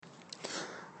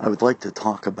I would like to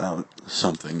talk about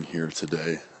something here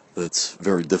today that's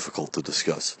very difficult to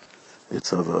discuss.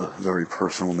 It's of a very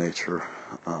personal nature,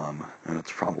 and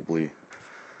it's probably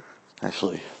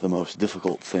actually the most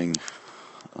difficult thing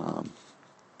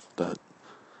that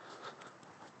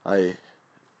I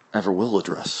ever will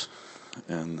address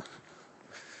in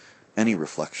any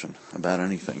reflection about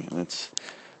anything. And it's,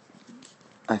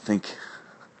 I think,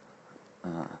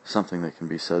 something that can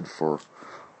be said for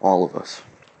all of us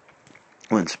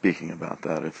when speaking about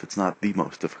that. If it's not the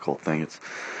most difficult thing, it's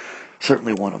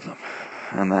certainly one of them.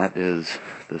 And that is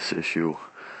this issue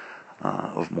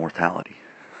of mortality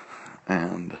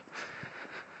and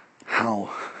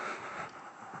how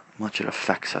much it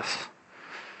affects us.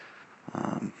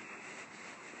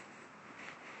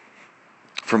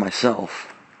 For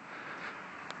myself,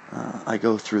 I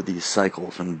go through these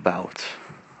cycles and bouts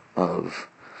of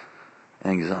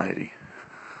anxiety,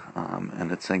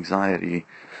 and it's anxiety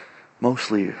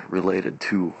mostly related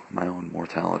to my own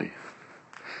mortality.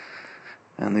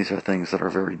 And these are things that are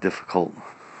very difficult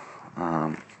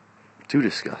to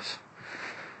discuss.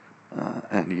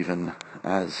 And even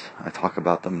as I talk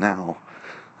about them now,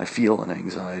 I feel an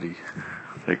anxiety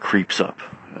that creeps up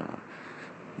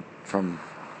from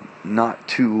not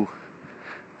too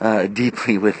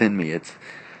deeply within me. It's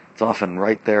often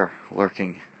right there,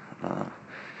 lurking.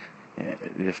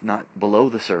 If not below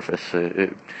the surface,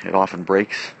 it often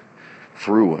breaks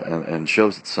through and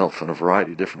shows itself in a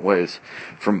variety of different ways.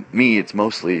 For me, it's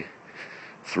mostly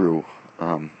through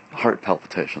heart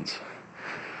palpitations.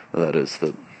 That is,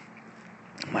 that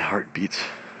my heart beats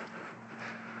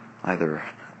either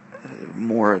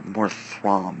more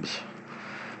throbs.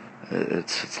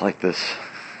 It's like this.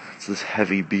 It's this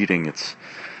heavy beating. It's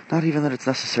not even that it's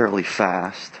necessarily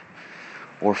fast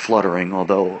or fluttering,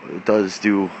 although it does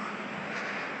do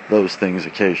those things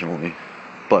occasionally,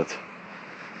 but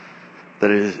that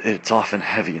it's often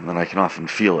heavy, and then I can often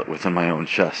feel it within my own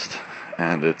chest,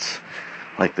 and it's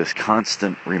like this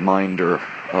constant reminder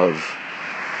of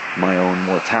my own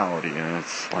mortality, and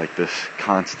it's like this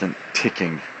constant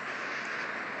ticking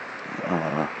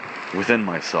within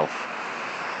myself.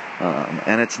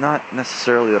 And it's not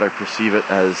necessarily that I perceive it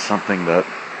as something that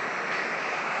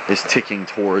is ticking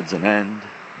towards an end,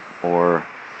 or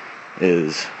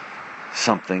is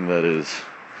something that is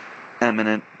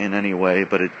eminent in any way,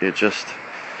 but it just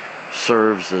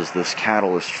serves as this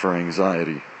catalyst for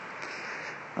anxiety,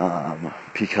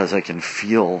 because I can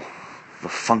feel the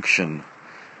function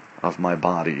of my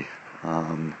body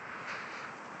in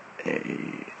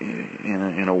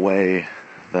a way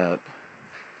that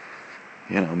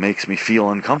makes me feel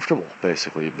uncomfortable.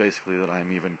 Basically that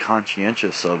I'm even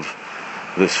conscientious of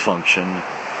this function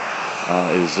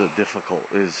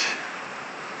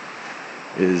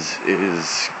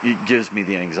it gives me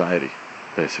the anxiety,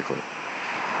 basically.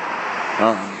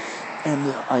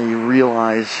 And I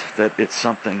realize that it's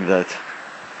something that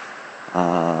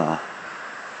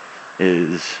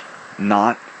is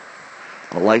not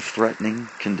a life-threatening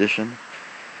condition.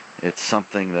 It's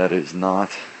something that is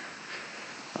not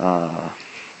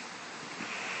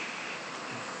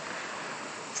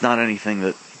it's not anything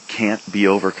that can't be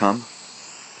overcome.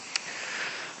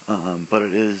 But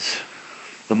it is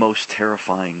the most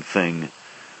terrifying thing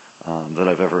that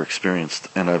I've ever experienced,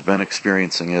 and I've been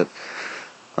experiencing it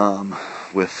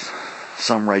with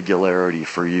some regularity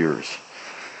for years.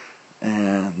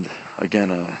 And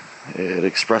again, it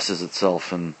expresses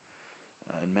itself and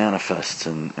manifests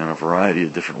in a variety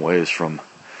of different ways from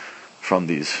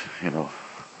these,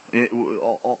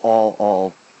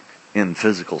 all in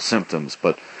physical symptoms,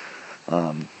 but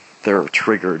they're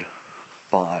triggered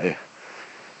by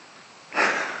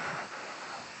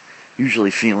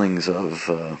usually feelings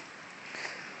of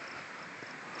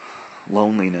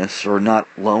loneliness, or not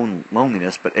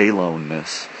loneliness, but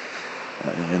aloneness,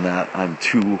 in that I'm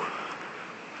too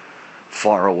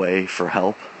far away for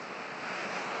help,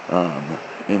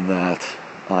 in that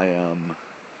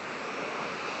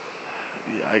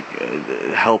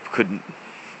help couldn't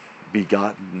be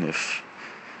gotten if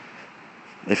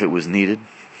it was needed,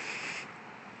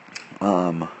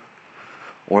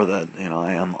 or that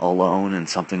I am alone and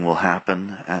something will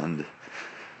happen and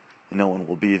no one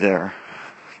will be there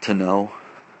to know,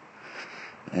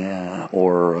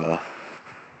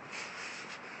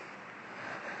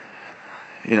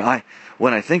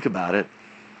 when I think about it,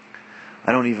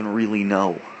 I don't even really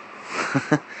know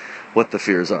what the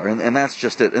fears are, and that's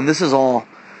just it. And this is all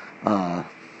kind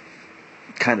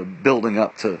of building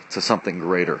up to something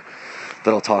greater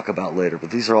that I'll talk about later.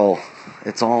 But it's all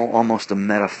almost a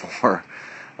metaphor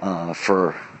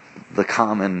for the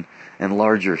common and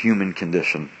larger human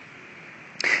condition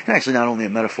And actually, not only a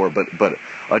metaphor, but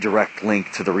a direct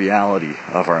link to the reality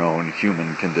of our own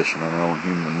human condition, our own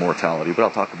human mortality. But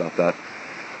I'll talk about that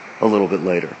a little bit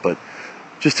later. But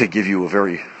just to give you a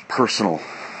very personal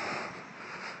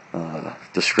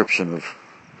description of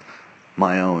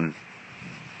my own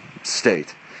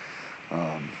state.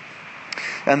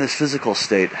 And this physical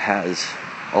state has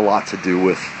a lot to do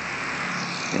with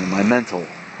my mental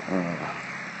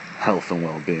health and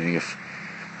well-being. If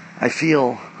I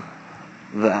feel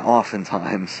that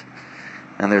oftentimes,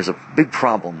 and there's a big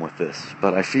problem with this,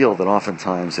 but I feel that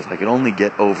oftentimes if I could only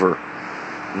get over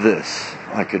this,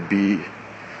 I could be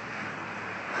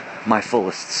my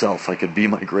fullest self. I could be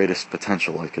my greatest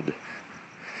potential. I could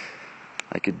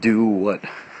do what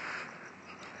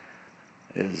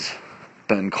is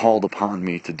been called upon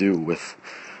me to do with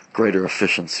greater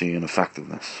efficiency and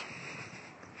effectiveness.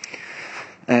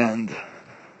 And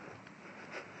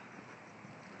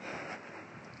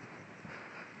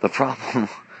the problem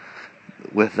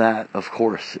with that, of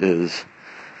course, is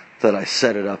that I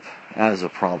set it up as a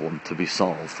problem to be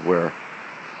solved where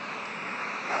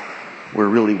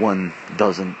really one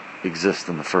doesn't exist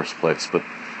in the first place. But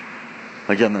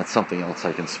again, that's something else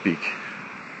I can speak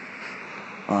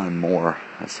on more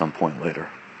at some point later,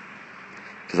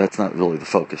 because that's not really the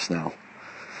focus now.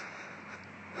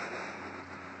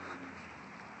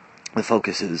 The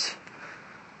focus is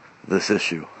this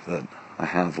issue that I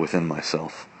have within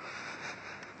myself.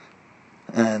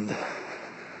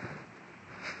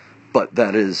 But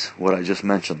that is what I just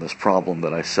mentioned, this problem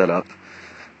that I set up,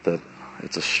 that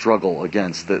it's a struggle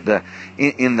against.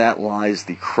 In that lies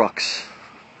the crux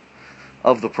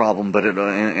of the problem, but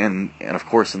and of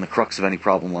course in the crux of any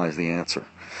problem lies the answer.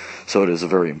 So it is a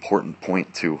very important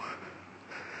point to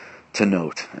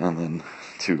note and then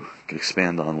to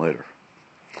expand on later.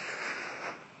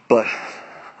 But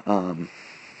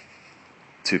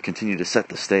to continue to set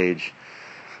the stage,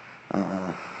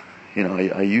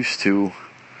 I used to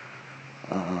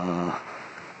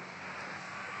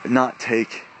not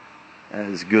take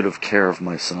as good of care of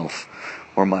myself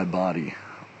or my body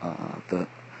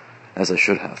as I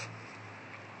should have,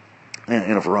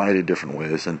 in a variety of different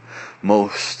ways, and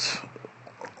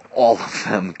all of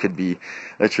them could be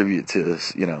attributed to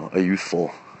a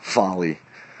youthful folly,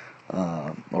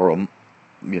 or an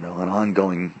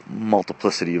ongoing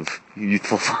multiplicity of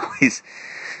youthful follies,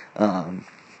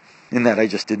 in that I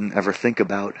just didn't ever think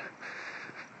about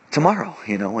tomorrow.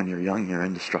 When you're young, you're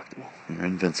indestructible, you're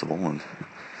invincible,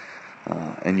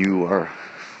 and you are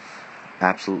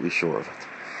absolutely sure of it.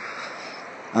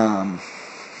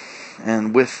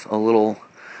 And with a little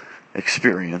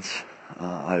experience,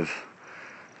 I've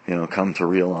come to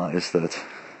realize that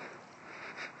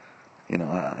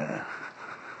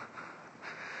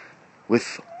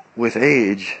with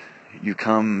age you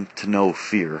come to know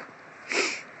fear.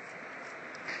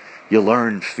 You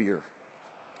learn fear.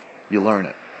 You learn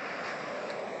it.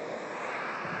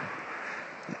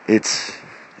 It's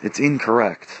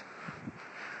incorrect,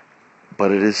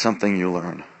 but it is something you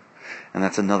learn. And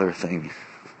that's another thing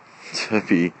to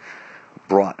be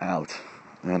brought out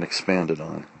and expanded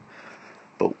on.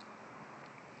 But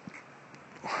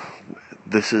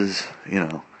this is,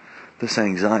 this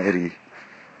anxiety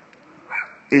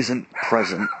isn't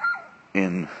present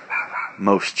in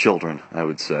most children, I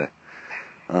would say.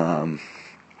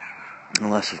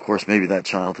 Unless, of course, maybe that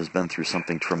child has been through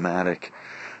something traumatic,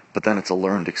 but then it's a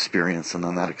learned experience, and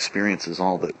then that experience is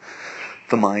all that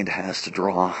the mind has to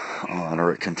draw on,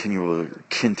 or it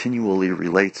continually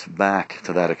relates back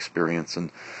to that experience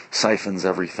and siphons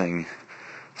everything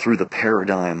through the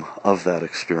paradigm of that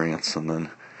experience, and then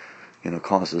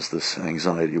causes this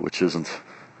anxiety, which isn't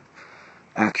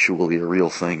actually a real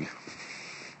thing.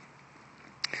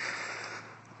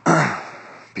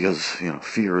 Because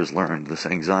fear is learned, this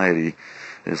anxiety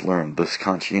is learned, this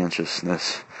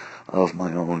conscientiousness of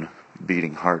my own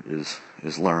beating heart is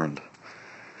learned.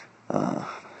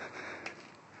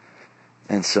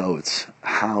 And so it's,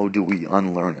 how do we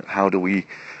unlearn it? How do we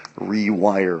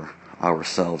rewire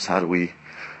ourselves? How do we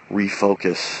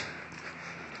refocus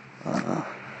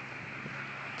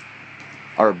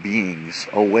our beings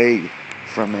away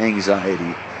from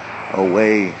anxiety,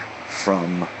 away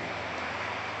from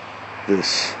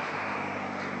this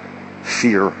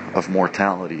fear of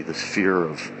mortality, this fear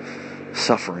of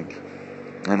suffering?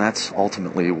 And that's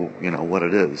ultimately, what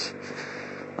it is.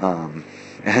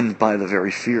 And by the very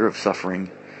fear of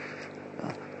suffering,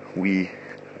 we,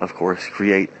 of course,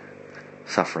 create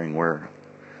suffering where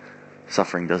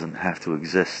suffering doesn't have to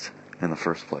exist in the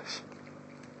first place.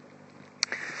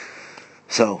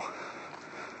 So,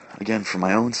 again, for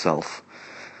my own self,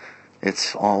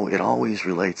 it always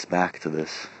relates back to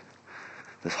this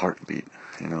this heartbeat.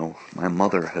 My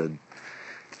mother had,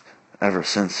 ever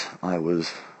since I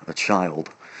was a child,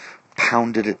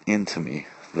 pounded it into me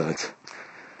that,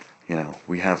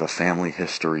 we have a family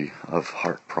history of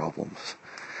heart problems.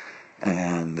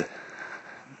 And,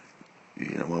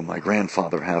 my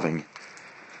grandfather having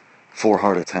 4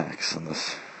 heart attacks and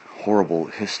this horrible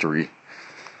history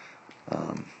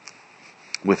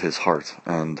with his heart.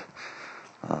 And,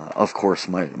 of course,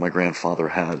 my grandfather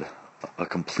had a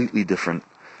completely different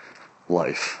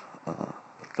life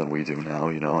than we do now,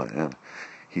 and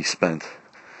he spent,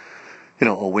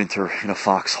 a winter in a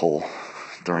foxhole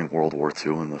during World War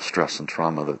II, and the stress and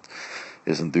trauma that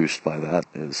is induced by that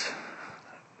is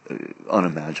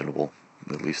unimaginable,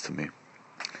 at least to me.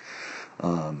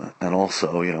 And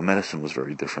also, medicine was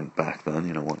very different back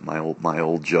then. My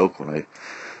old joke when I,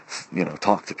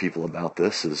 talk to people about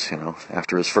this is,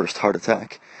 after his first heart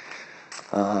attack,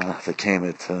 that came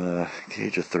at the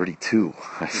age of 32,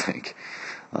 I think.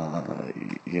 I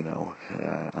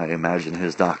imagine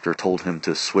his doctor told him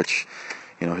to switch,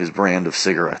 his brand of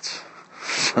cigarettes.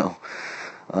 So,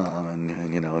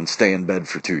 and stay in bed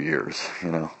for 2 years,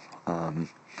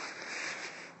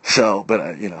 but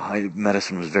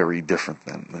medicine was very different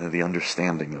then. The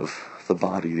understanding of the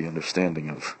body, the understanding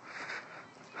of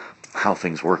how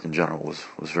things work in general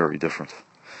was very different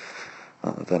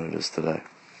than it is today.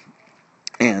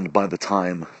 And by the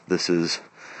time this is,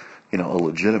 a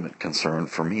legitimate concern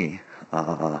for me,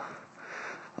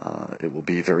 it will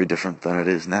be very different than it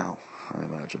is now, I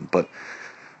imagine. But,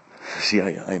 see,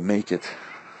 I make it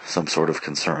some sort of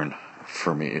concern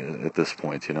for me at this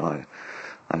point.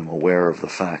 I'm aware of the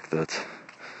fact that,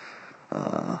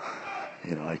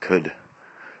 I could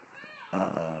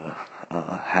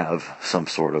have some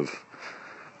sort of,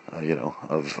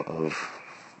 of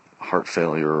heart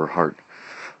failure or heart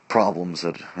problems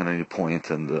at any point,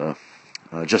 and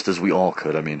just as we all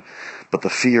could. But the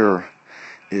fear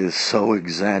is so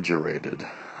exaggerated,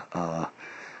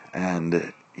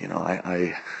 and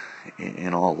I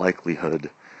in all likelihood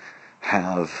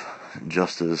have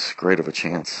just as great of a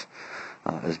chance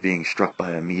as being struck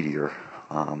by a meteor,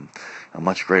 a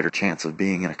much greater chance of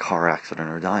being in a car accident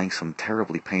or dying some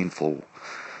terribly painful,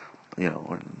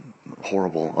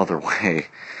 horrible other way,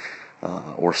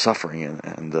 or suffering.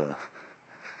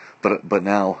 But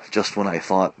now, just when I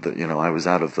thought that, I was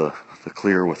out of the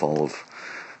clear with all of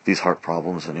these heart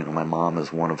problems, and, my mom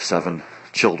is one of 7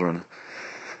 children,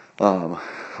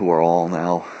 who are all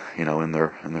now, in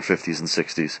their 50s and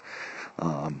 60s,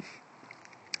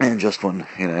 and just when,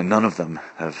 none of them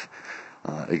have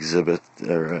exhibit,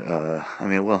 or,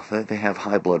 they have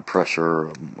high blood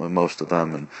pressure, most of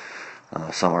them, and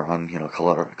some are on,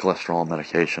 cholesterol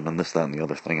medication and this, that, and the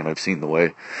other thing. And I've seen the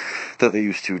way that they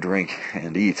used to drink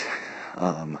and eat.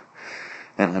 And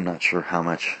I'm not sure how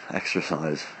much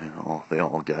exercise, they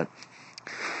all get.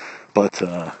 But,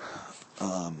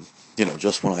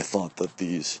 just when I thought that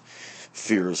these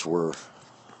fears were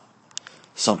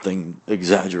something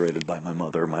exaggerated by my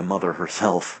mother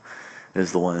herself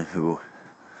is the one who,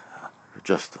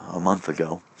 just a month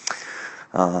ago,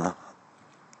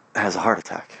 has a heart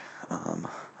attack.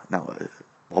 Now,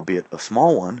 albeit a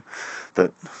small one,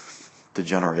 that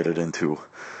degenerated into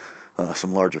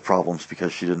some larger problems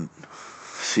because she didn't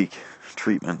seek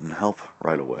treatment and help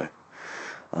right away.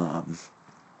 And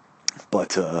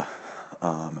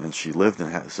she lived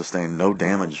and had sustained no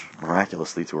damage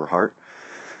miraculously to her heart.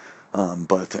 And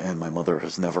my mother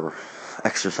has never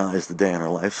exercised a day in her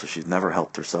life, so she's never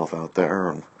helped herself out there,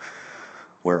 and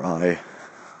where I,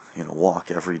 walk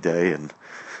every day, and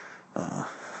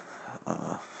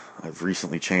I've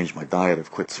recently changed my diet.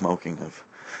 I've quit smoking. I've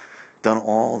done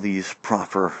all these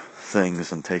proper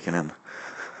things and taken in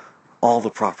all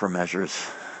the proper measures.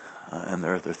 And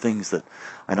they're things that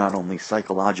I not only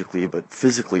psychologically but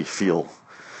physically feel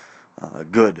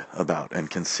good about, and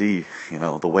can see,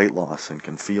 the weight loss, and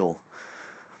can feel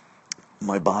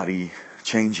my body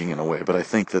changing in a way. But I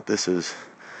think that this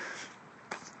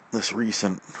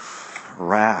recent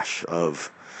rash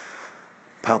of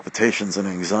palpitations and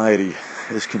anxiety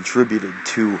has contributed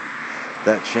to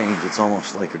that change. It's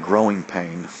almost like a growing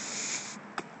pain.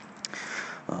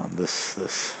 This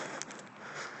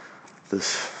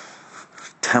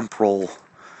temporal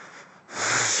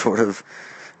sort of,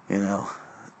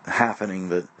 happening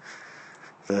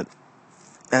that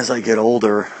as I get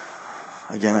older,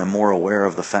 again, I'm more aware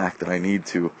of the fact that I need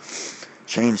to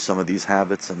change some of these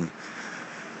habits and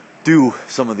do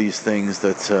some of these things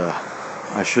that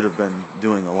I should have been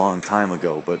doing a long time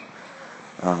ago, but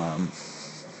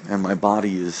and my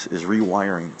body is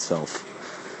rewiring itself,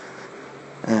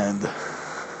 and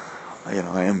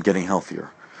I am getting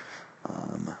healthier,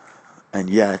 And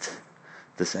yet,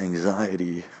 this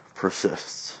anxiety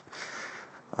persists.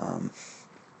 Um,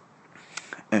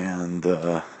 and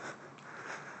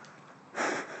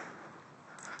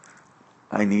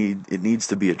it needs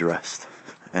to be addressed,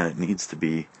 and it needs to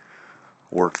be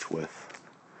worked with,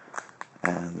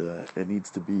 and it needs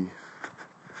to be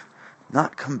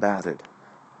not combated,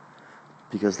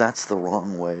 because that's the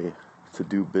wrong way to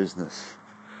do business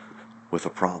with a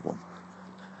problem.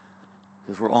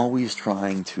 Because we're always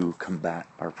trying to combat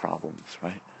our problems,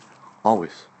 right?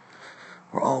 Always.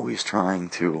 We're always trying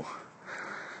to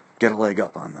get a leg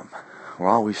up on them. We're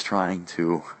always trying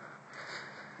to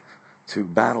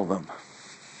battle them.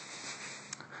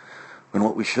 When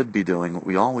what we should be doing, what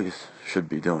we always should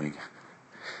be doing,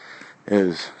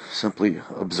 is simply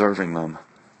observing them,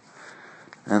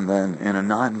 and then in a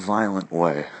non-violent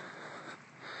way,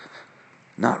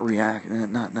 not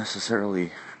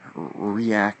necessarily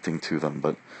reacting to them,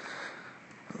 but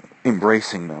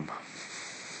embracing them,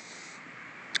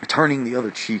 turning the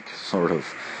other cheek, sort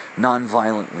of,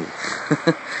 non-violently.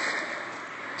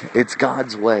 It's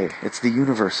God's way. It's the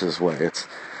universe's way. It's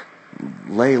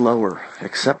lay lower,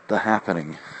 accept the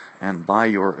happening, and by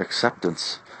your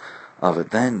acceptance of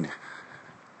it, then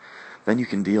you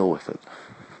can deal with it.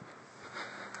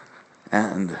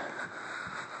 And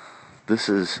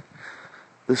this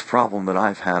problem that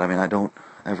I've had, I don't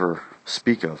ever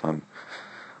speak of.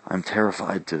 I'm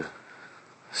terrified to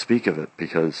speak of it,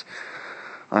 because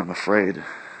I'm afraid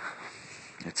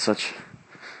it's such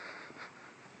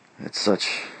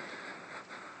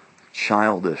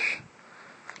childish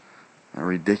and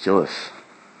ridiculous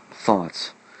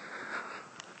thoughts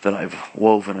that I've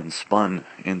woven and spun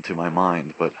into my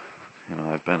mind. But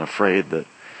I've been afraid that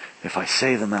if I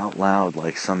say them out loud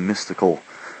like some mystical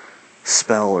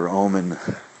spell or omen,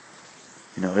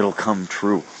 it'll come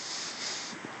true.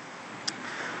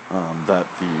 That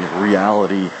the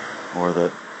reality, or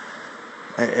that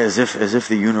as if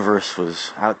the universe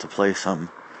was out to play some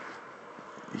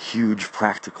huge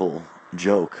practical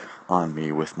joke on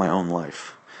me with my own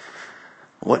life.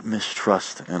 What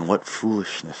mistrust and what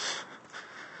foolishness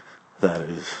that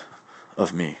is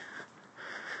of me,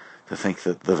 to think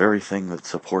that the very thing that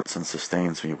supports and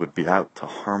sustains me would be out to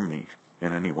harm me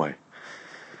in any way,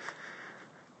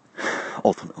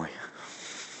 ultimately.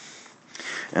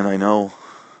 And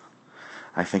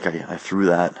I think I threw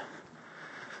that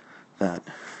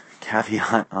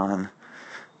caveat on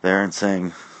there and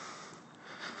saying,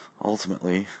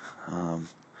 ultimately,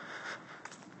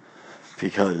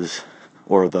 because,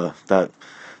 or that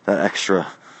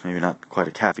extra, maybe not quite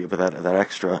a caveat, but that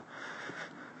extra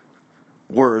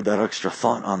word, that extra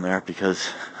thought on there, because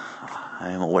I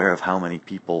am aware of how many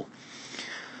people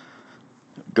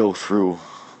go through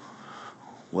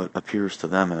what appears to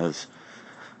them as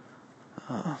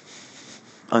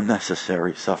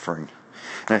unnecessary suffering.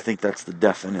 And I think that's the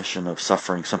definition of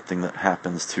suffering, something that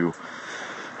happens to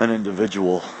an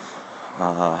individual,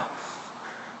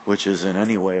 which is in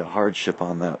any way a hardship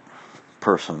on that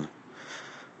person,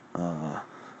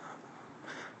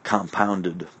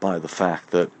 compounded by the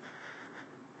fact that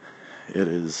it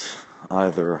is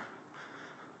either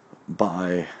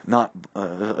by not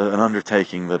an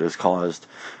undertaking that is caused,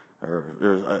 or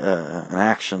an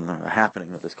action or a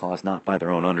happening that is caused not by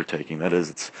their own undertaking. That is,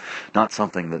 it's not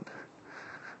something that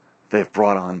they've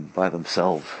brought on by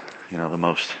themselves. The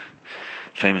most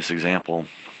famous example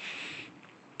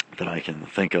that I can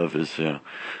think of is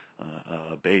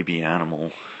a baby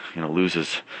animal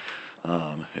loses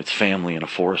its family in a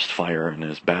forest fire and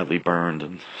is badly burned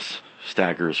and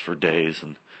staggers for days,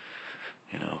 and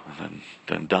and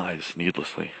then dies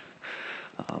needlessly.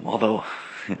 Although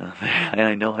and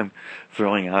I know I'm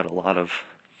throwing out a lot of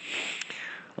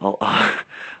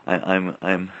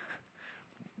I'm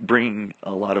bringing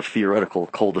a lot of theoretical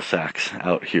cul-de-sacs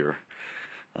out here,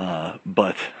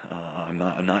 but I'm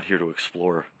not here to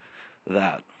explore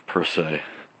that per se.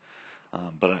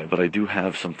 But I do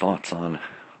have some thoughts on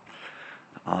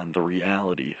the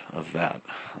reality of that.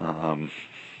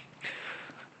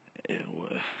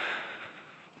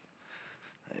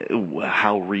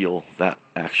 How real that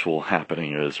actual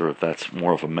happening is, or if that's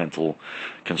more of a mental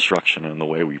construction in the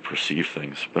way we perceive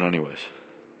things. But anyways,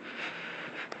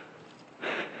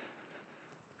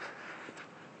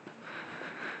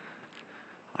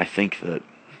 I think that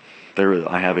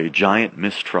I have a giant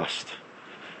mistrust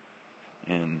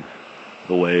in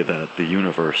the way that the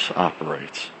universe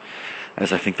operates,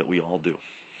 as I think that we all do.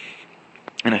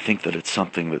 And I think that it's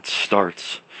something that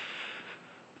starts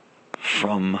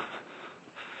from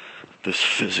this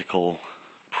physical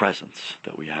presence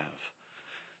that we have,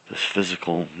 this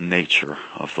physical nature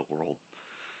of the world,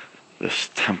 this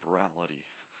temporality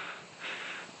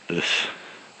this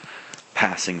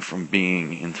passing from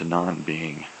being into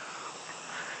non-being.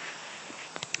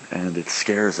 And it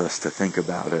scares us to think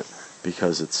about it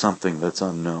because it's something that's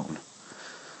unknown.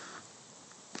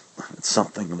 It's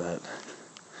something that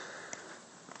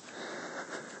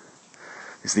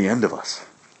is the end of us.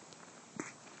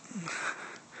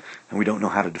 And we don't know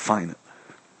how to define it.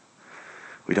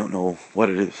 We don't know what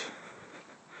it is.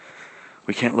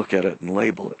 We can't look at it and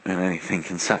label it in anything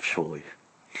conceptually.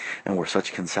 And we're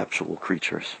such conceptual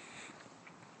creatures.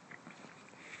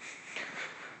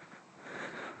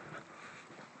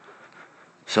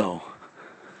 So,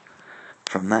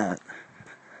 from that,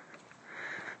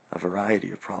 a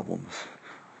variety of problems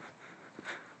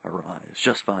arise.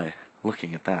 Just by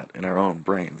looking at that in our own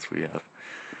brains, we have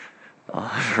a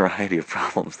variety of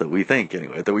problems that we think,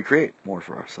 anyway, that we create more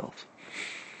for ourselves.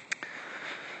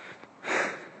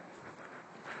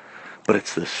 But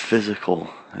it's this physical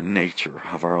nature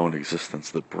of our own existence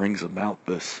that brings about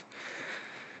this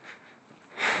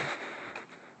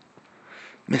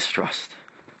mistrust,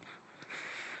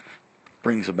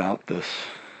 brings about this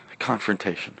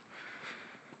confrontation.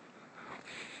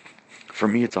 For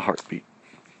me, it's a heartbeat.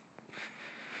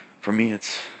 For me,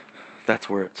 that's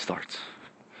where it starts.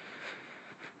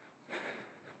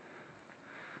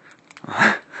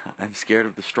 I'm scared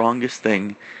of the strongest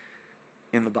thing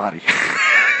in the body.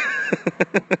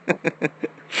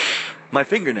 My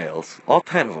fingernails, all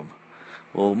 10 of them,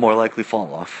 will more likely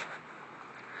fall off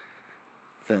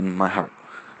than my heart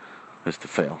is to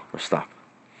fail or stop.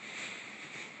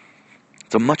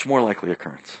 It's a much more likely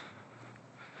occurrence.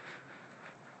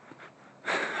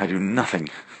 I do nothing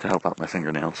to help out my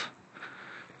fingernails.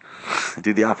 I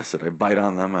do the opposite. I bite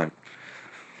on them. I'm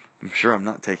sure I'm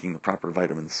not taking the proper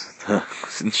vitamins to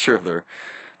ensure their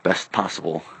best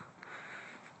possible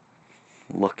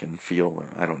look and feel, or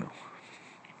I don't know.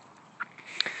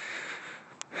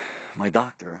 My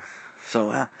doctor, so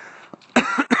I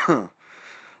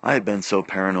had been so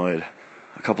paranoid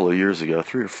a couple of years ago,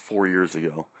 3 or 4 years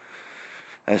ago,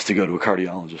 as to go to a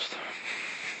cardiologist.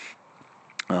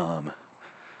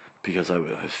 Because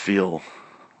I feel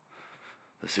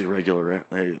this irregularity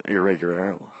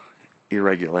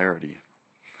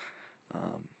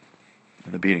in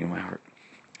the beating of my heart.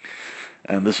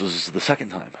 And this was the second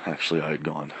time, actually, I had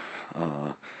gone.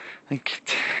 I think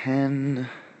 10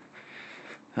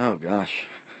 or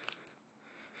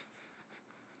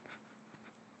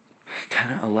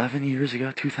 11 years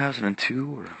ago,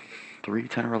 2002 or 3,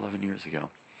 10 or 11 years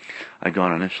ago, I'd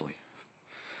gone initially.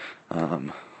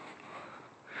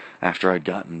 After I'd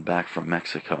gotten back from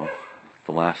Mexico,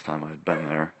 the last time I'd been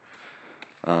there,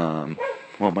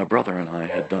 my brother and I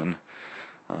had done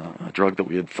a drug that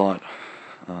we had thought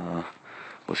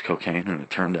was cocaine, and it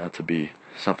turned out to be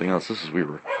something else. This is, we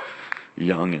were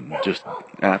young and just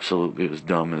absolutely as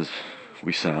dumb as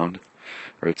we sound,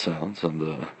 or it sounds,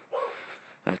 and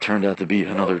it turned out to be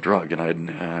another drug, and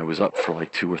I was up for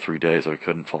like 2 or 3 days. I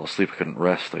couldn't fall asleep, I couldn't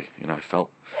rest. I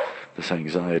felt this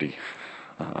anxiety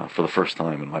for the first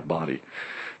time in my body,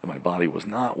 that my body was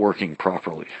not working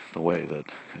properly the way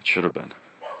that it should have been.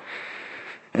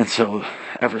 And so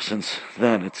ever since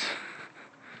then,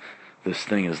 this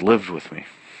thing has lived with me.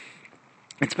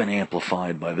 It's been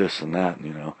amplified by this and that.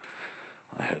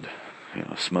 I had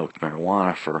smoked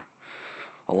marijuana for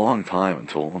a long time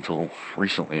until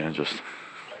recently. I just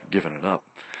given it up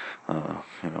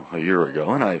a year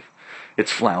ago, and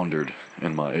it's floundered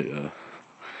in my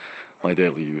my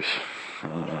daily use.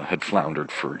 Had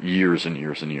floundered for years and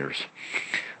years and years.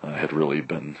 Had really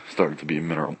been starting to be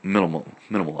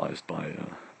minimalized by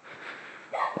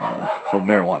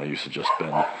marijuana use has just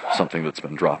been something that's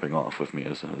been dropping off with me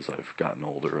as I've gotten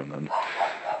older, and then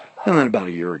about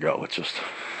a year ago, I just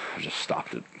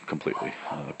stopped it completely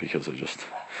because it just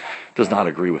does not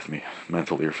agree with me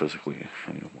mentally or physically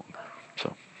any longer.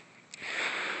 So,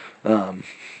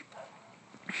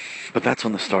 but that's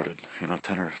when this started,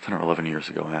 10 or 11 years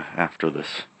ago, after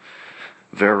this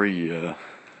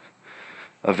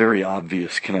a very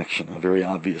obvious connection, a very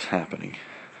obvious happening.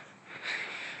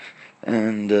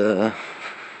 And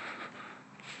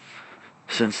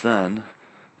since then,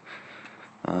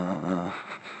 there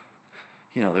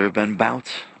have been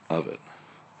bouts of it.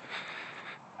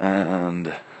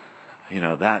 And,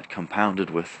 that compounded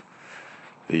with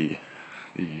the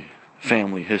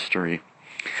family history,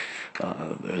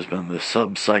 there's been this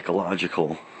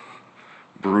sub-psychological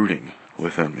brooding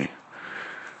within me.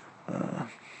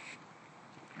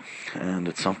 And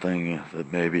it's something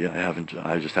that maybe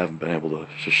I just haven't been able to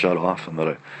shut off, and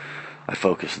that I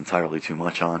focus entirely too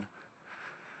much on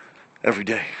every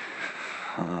day.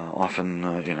 Often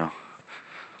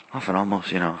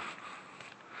almost,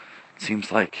 It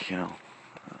seems like,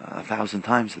 1,000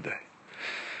 times a day.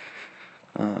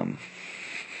 And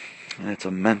it's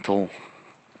a mental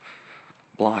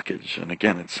blockage. And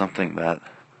again, it's something that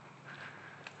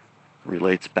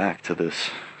relates back to this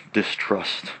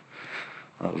distrust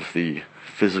of the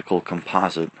physical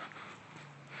composite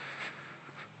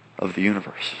of the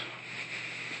universe.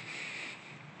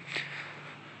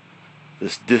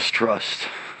 This distrust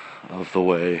of the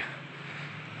way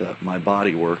that my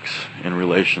body works in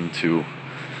relation to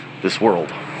this world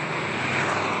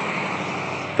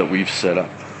that we've set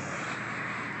up,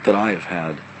 that I have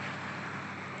had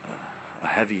a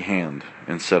heavy hand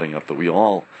in setting up, that we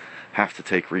all have to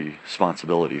take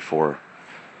responsibility for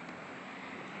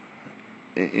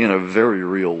in a very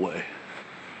real way,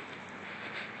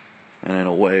 and in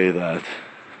a way that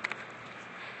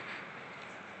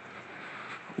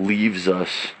leaves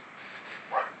us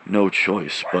no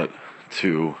choice but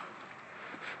to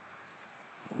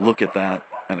look at that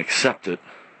and accept it,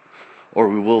 or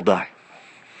we will die.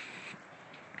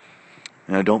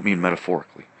 And I don't mean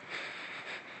metaphorically.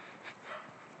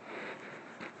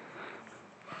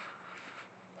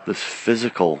 This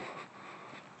physical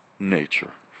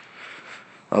nature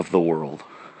of the world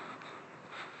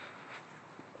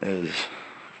is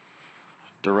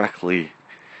directly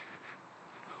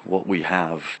what we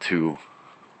have to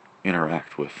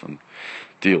interact with and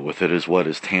deal with. It is what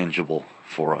is tangible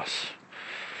for us.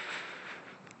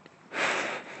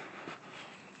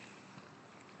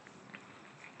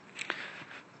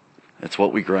 It's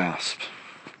what we grasp.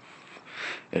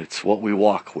 It's what we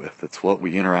walk with. It's what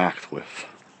we interact with.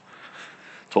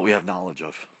 It's what we have knowledge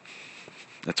of.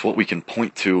 It's what we can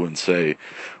point to and say,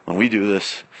 when we do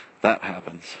this, that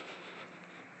happens.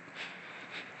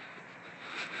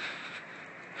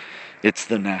 It's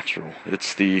the natural.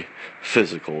 It's the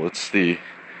physical. It's the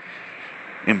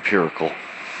empirical.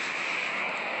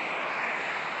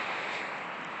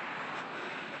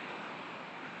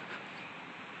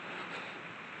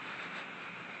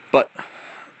 But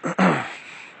is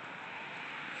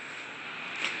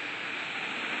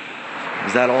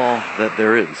that all that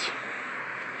there is?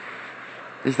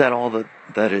 Is that all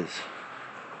that is?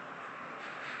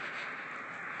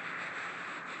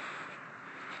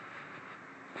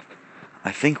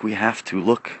 I think we have to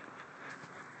look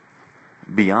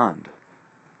beyond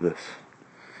this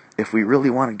if we really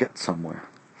want to get somewhere.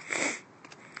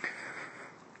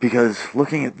 Because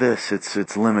looking at this,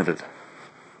 it's limited.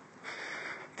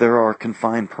 There are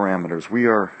confined parameters. We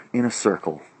are in a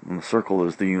circle, and the circle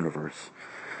is the universe.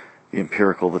 The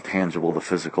empirical, the tangible, the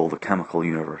physical, the chemical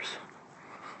universe.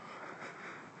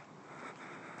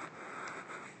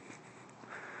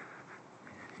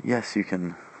 Yes, you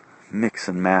can mix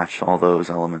and match all those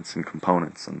elements and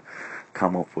components and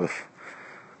come up with,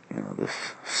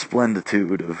 this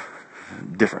splenditude of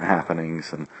different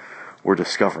happenings, and we're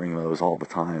discovering those all the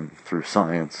time through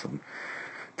science and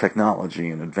technology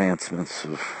and advancements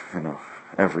of,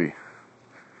 every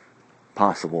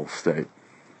possible state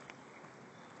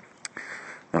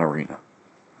and arena.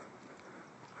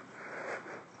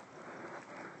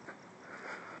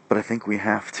 But I think we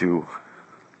have to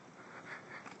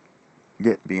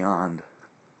get beyond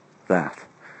that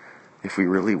if we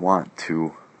really want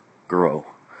to grow,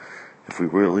 if we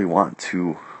really want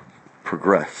to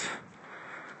progress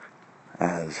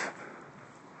as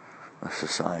a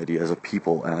society, as a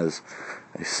people, as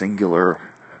a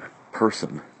singular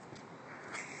person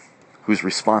who's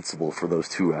responsible for those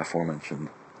two aforementioned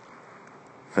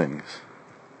things.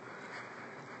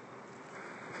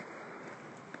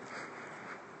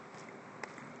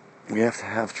 We have to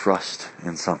have trust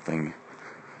in something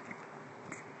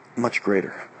much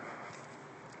greater.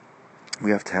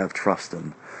 We have to have trust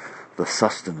in the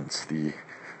sustenance, the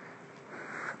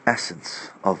essence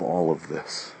of all of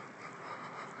this.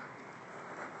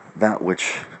 That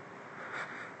which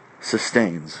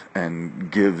sustains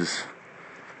and gives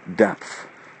depth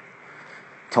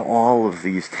to all of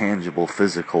these tangible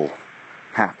physical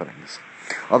happenings.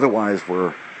 Otherwise,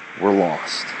 we're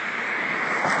lost.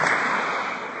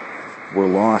 We're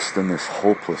lost in this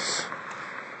hopeless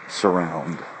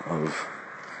surround of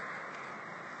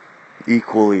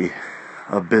equally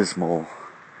abysmal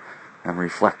and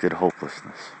reflected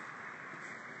hopelessness.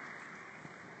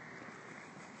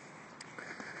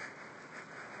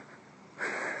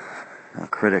 Now,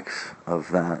 critics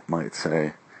of that might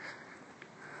say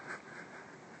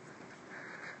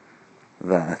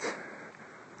that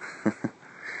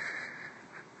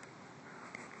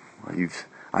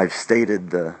I've stated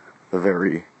the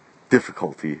very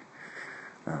difficulty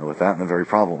with that, and the very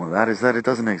problem with that is that it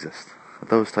doesn't exist.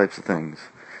 Those types of things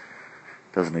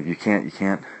you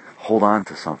can't hold on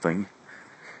to something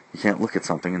You can't look at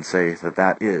something and say that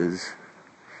that is,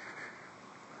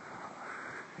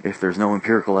 if there's no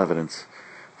empirical evidence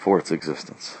for its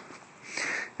existence.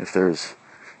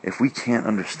 If we can't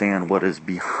understand what is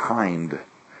behind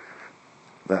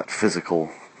that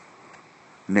physical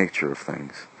nature of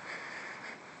things,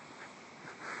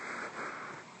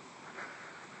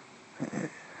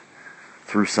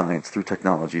 through science, through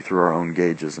technology, through our own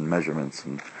gauges and measurements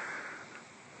and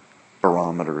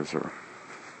barometers or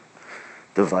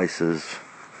devices,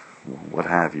 what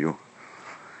have you,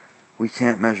 we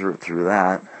can't measure it through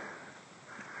that,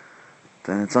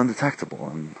 then it's undetectable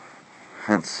and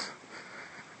hence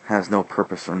has no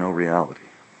purpose or no reality.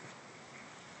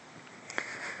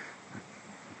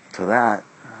 To that,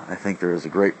 I think there is a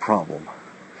great problem.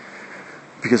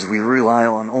 Because if we rely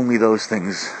on only those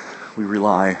things, we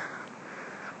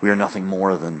are nothing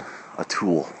more than a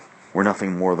tool. We're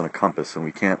nothing more than a compass, and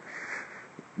we can't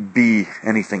be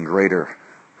anything greater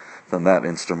than that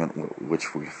instrument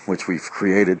which we've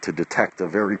created to detect a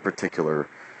very particular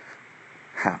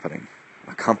happening.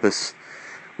 A compass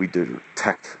we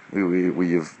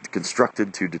have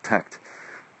constructed to detect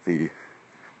the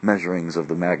measurings of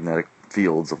the magnetic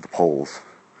fields of the poles.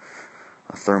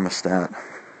 A thermostat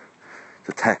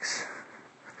detects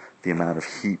the amount of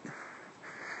heat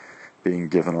being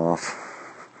given off,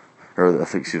 a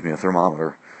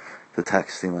thermometer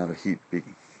detects the amount of heat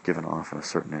being given off in a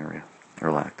certain area,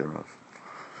 or lack thereof.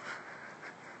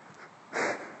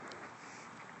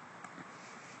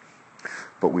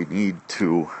 But we need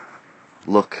to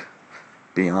look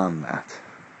beyond that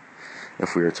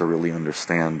if we are to really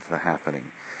understand the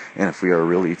happening, and if we are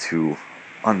really to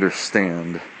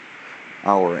understand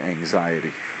our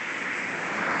anxiety,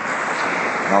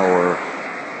 our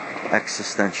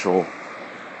existential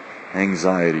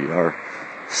anxiety, our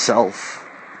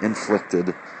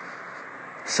self-inflicted,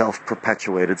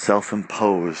 self-perpetuated,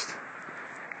 self-imposed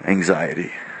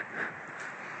anxiety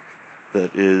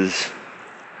that is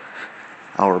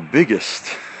our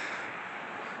biggest,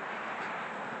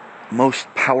 most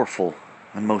powerful,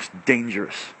 and most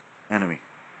dangerous enemy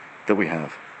that we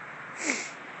have.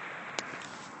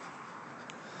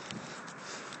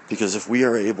 Because if we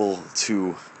are able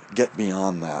to get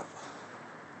beyond that,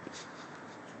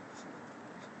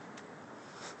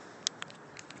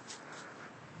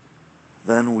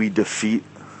 then we defeat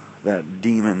that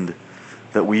demon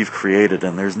that we've created,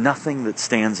 and there's nothing that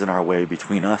stands in our way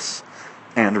between us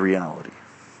and reality.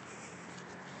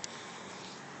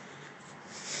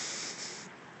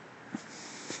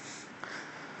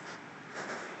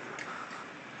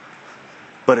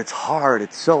 But it's hard,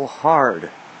 it's so hard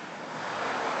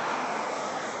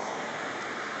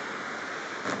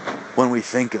when we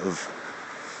think of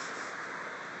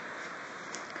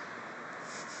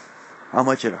how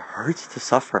much it hurts to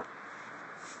suffer.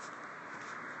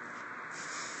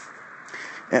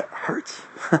 It hurts.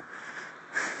 It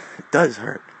does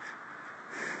hurt.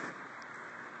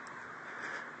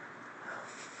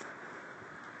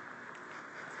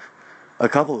 A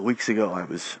couple of weeks ago, I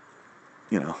was,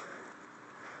 in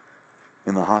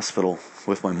the hospital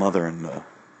with my mother, and there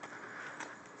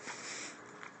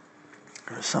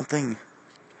was something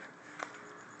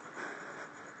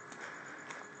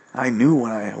I knew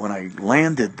when I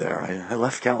landed there. I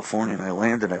left California and I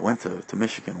went to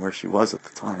Michigan, where she was at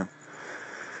the time,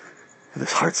 at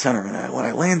this heart center, and when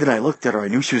I landed, I looked at her. I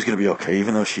knew she was going to be okay,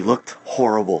 even though she looked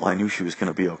horrible. I knew she was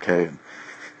going to be okay, and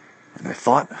I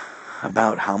thought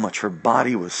about how much her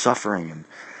body was suffering and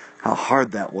how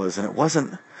hard that was, and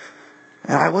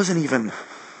I wasn't even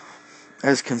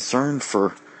as concerned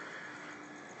for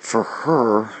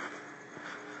her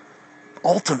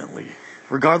ultimately,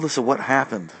 regardless of what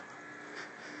happened,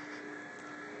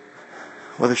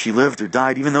 whether she lived or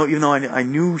died, even though I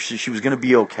knew she was going to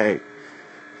be okay.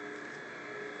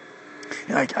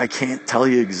 And I can't tell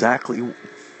you exactly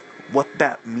what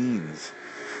that means,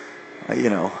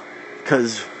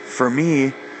 because for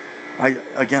me,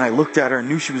 I looked at her and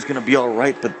knew she was going to be all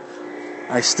right, but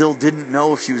I still didn't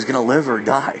know if she was going to live or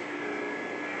die.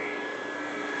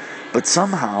 But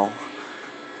somehow,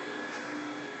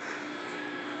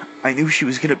 I knew she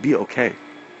was going to be okay,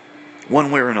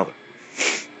 one way or another.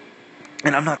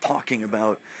 And I'm not talking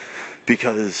about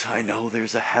because I know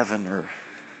there's a heaven, or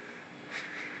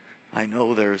I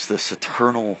know there's this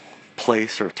eternal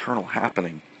place or eternal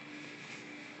happening.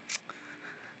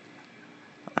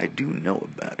 I do know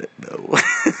about it, though.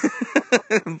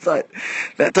 But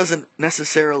that doesn't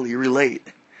necessarily relate.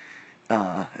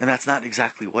 And that's not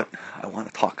exactly what I want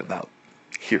to talk about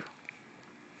here.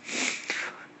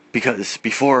 Because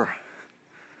before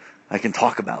I can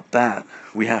talk about that,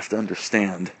 we have to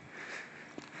understand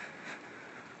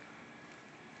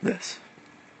this.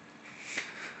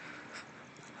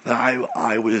 That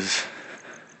I was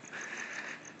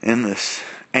in this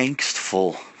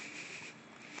angstful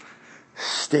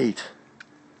state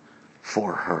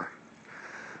for her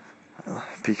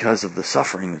because of the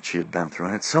suffering that she had been through.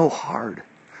 And it's so hard,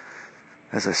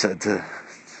 as I said, to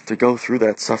go through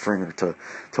that suffering, or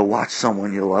to watch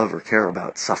someone you love or care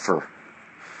about suffer.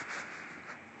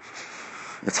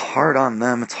 It's hard on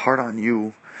them, it's hard on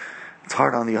you, it's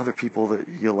hard on the other people that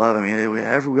you love. I mean,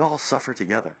 we all suffer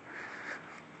together.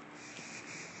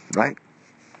 Right?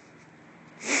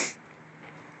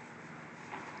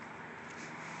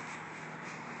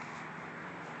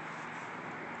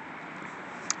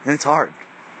 And it's hard.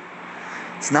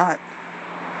 It's not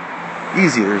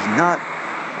easy. There's not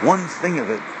one thing of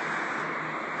it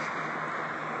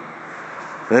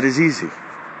that is easy.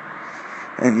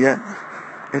 And yet,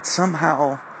 it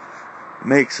somehow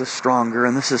makes us stronger.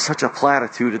 And this is such a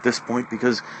platitude at this point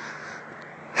because,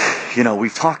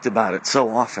 we've talked about it so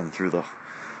often through the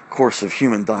course of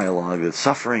human dialogue, that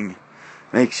suffering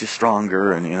makes you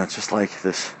stronger. And, it's just like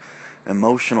this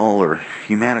emotional or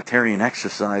humanitarian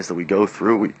exercise that we go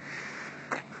through.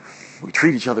 We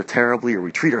treat each other terribly, or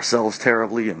we treat ourselves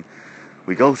terribly, and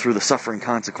we go through the suffering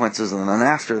consequences, and then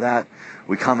after that,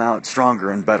 we come out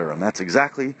stronger and better. And that's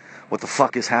exactly what the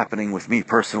fuck is happening with me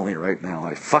personally right now.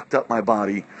 I fucked up my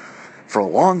body for a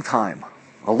long time.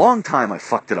 A long time I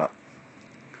fucked it up.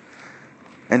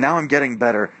 And now I'm getting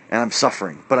better, and I'm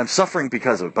suffering. But I'm suffering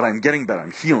because of it, but I'm getting better.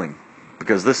 I'm healing.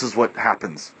 Because this is what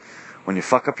happens when you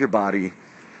fuck up your body,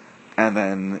 and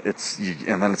then it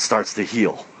starts to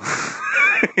heal.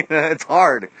 It's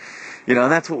hard.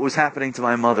 And that's what was happening to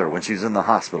my mother when she was in the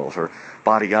hospital. Her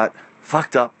body got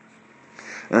fucked up,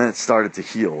 and then it started to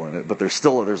heal. But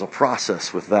there's a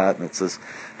process with that, and it's this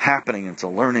happening. It's a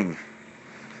learning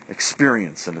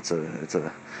experience, and it's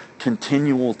a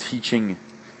continual teaching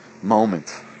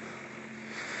moment.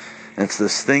 And it's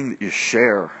this thing that you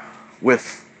share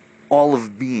with all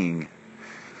of being.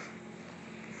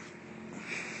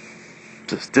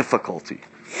 Just difficulty.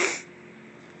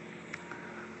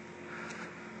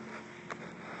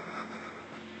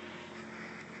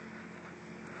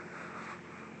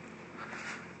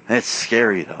 And it's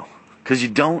scary, though, because you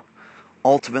don't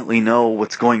ultimately know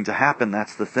what's going to happen.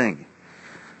 That's the thing.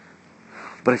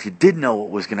 But if you did know what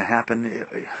was going to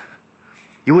happen,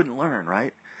 you wouldn't learn,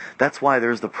 right? That's why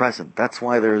there's the present. That's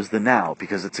why there's the now,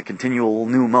 because it's a continual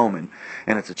new moment,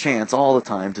 and it's a chance all the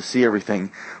time to see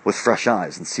everything with fresh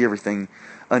eyes, and see everything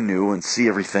anew, and see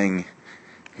everything,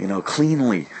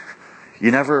 cleanly.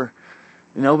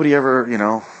 Nobody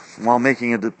ever, while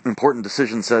making an important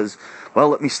decision says, well,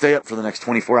 let me stay up for the next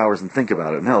 24 hours and think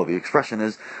about it. No, the expression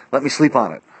is, let me sleep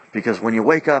on it. Because when you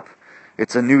wake up,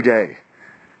 it's a new day.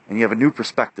 And you have a new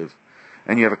perspective.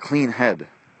 And you have a clean head.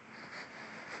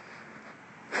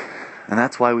 And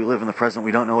that's why we live in the present.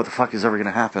 We don't know what the fuck is ever going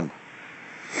to happen.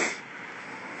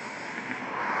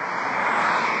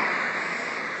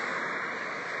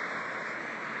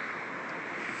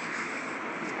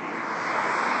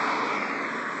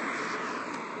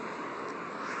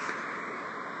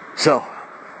 So,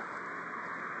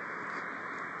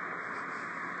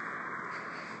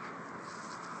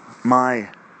 my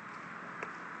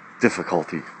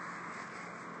difficulty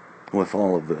with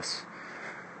all of this,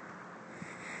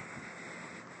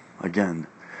 again,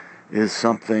 is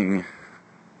something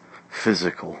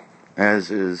physical, as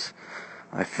is,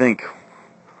 I think,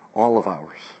 all of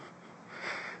ours.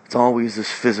 It's always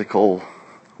this physical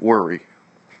worry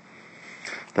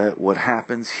that what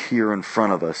happens here in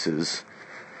front of us is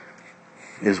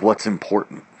what's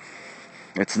important.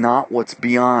 It's not what's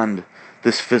beyond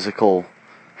this physical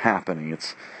happening.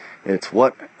 It's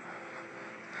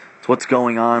what's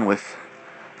going on with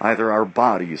either our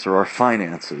bodies or our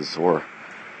finances or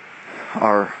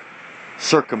our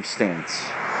circumstance,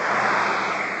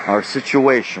 our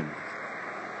situation,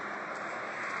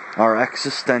 our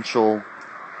existential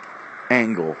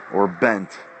angle or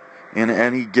bent in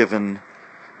any given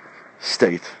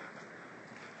state.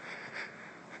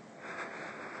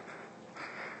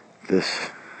 This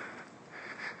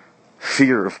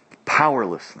fear of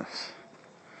powerlessness.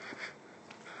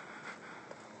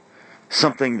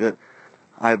 Something that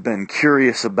I've been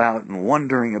curious about and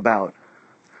wondering about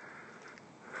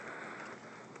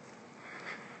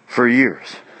for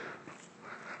years.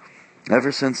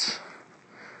 Ever since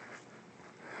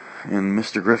in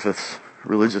Mr. Griffith's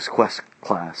religious quest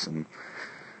class in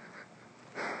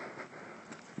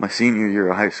my senior year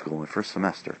of high school, my first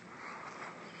semester.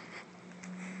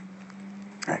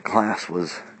 That class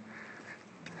was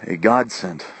a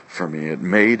godsend for me. It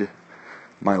made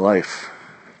my life.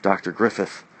 Dr.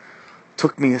 Griffith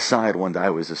took me aside one day.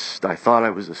 I thought I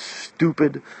was a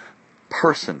stupid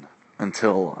person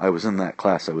until I was in that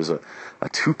class. I was a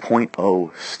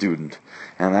 2.0 student,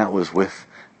 and that was with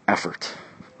effort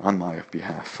on my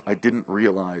behalf. I didn't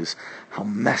realize how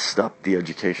messed up the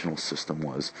educational system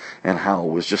was, and how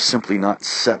it was just simply not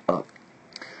set up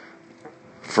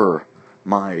for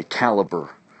my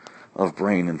caliber of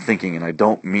brain and thinking. And I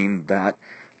don't mean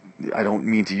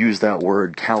to use that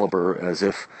word caliber as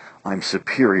if I'm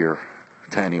superior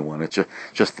to anyone. It's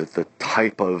just that the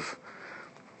type of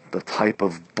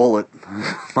bullet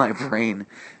my brain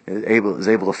is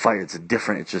able to fight. It's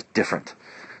different. It's just different.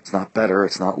 It's not better.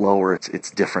 It's not lower.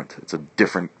 It's different. It's a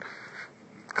different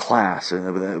class.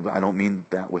 And I don't mean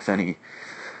that with any,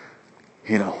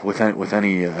 with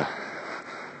any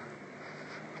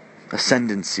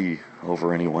ascendancy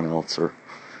over anyone else, or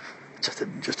just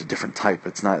a different type.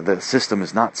 It's not, the system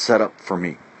is not set up for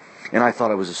me, and I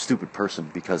thought I was a stupid person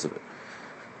because of it.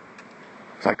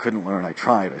 If I couldn't learn, I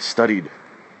tried. I studied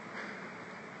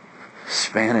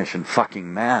Spanish and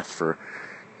fucking math for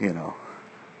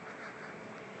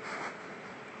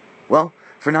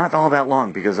for not all that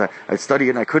long, because I studied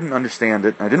it and I couldn't understand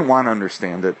it. I didn't want to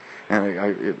understand it, and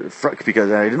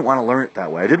because I didn't want to learn it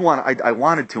that way. I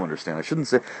wanted to understand. I shouldn't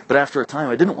say, but after a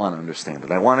time, I didn't want to understand it.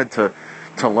 I wanted to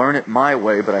learn it my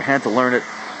way, but I had to learn it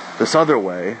this other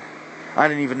way. I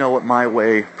didn't even know what my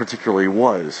way particularly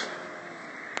was.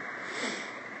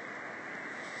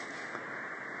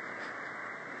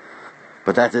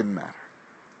 But that didn't matter,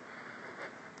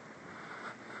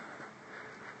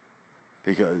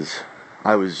 because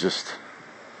I was a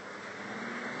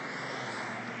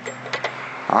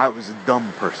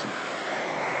dumb person.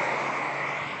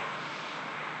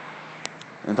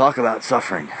 And talk about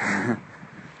suffering.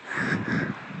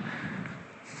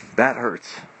 That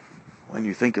hurts when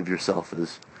you think of yourself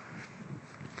as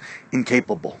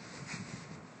incapable.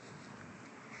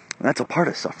 And that's a part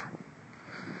of suffering,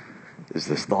 is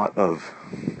this thought of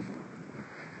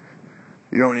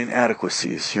your own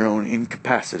inadequacies, your own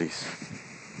incapacities.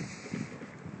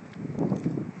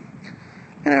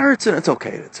 And it hurts, and it's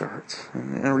okay that it hurts.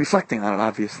 And reflecting on it,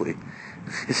 obviously,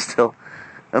 is still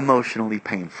emotionally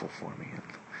painful for me.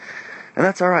 And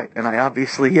that's alright. And I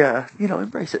obviously,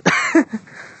 embrace it.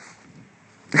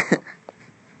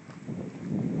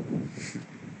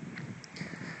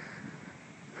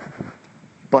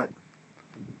 But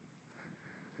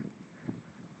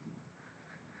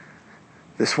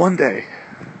this one day,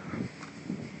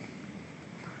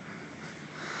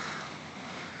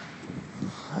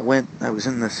 I was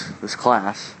in this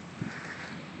class.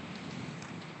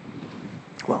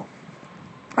 Well,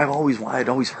 I'd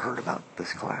always heard about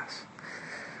this class,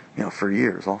 for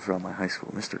years, all throughout my high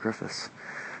school. Mr. Griffith's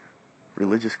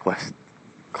religious class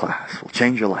will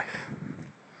change your life.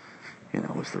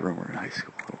 Was the rumor in high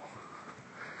school.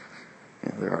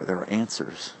 There are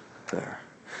answers there,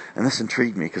 and this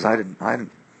intrigued me because I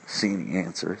didn't see any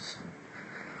answers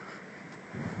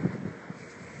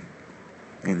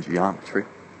in geometry.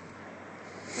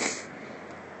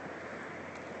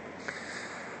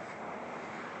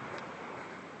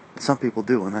 Some people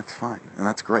do, and that's fine, and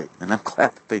that's great, and I'm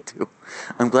glad that they do.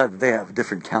 I'm glad that they have a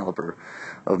different caliber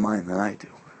of mind than I do.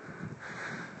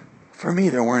 For me,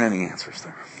 there weren't any answers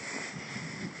there.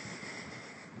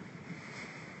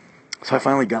 So I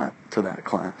finally got to that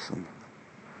class, and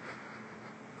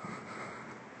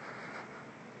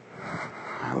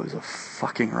I was a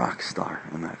fucking rock star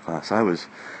in that class. I was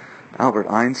Albert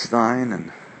Einstein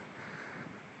and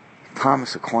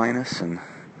Thomas Aquinas and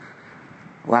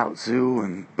Lao Tzu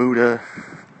and Buddha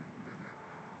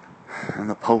and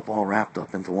the Pope all wrapped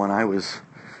up into one. I was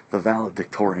the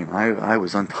valedictorian. I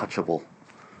was untouchable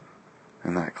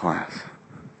in that class.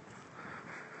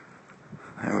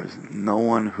 There was no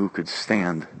one who could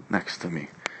stand next to me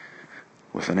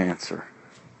with an answer.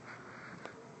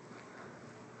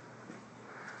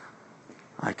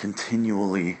 I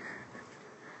continually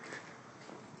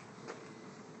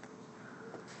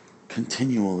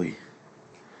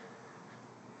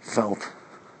felt,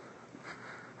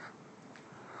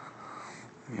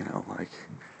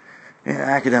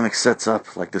 academics sets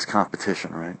up like this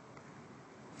competition, right?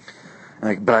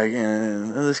 But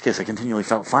in this case, I continually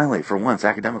felt, finally, for once,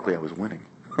 academically, I was winning.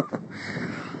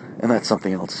 And that's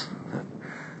something else that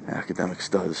academics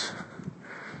does,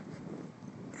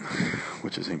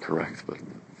 which is incorrect, but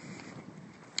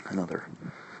another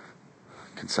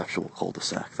conceptual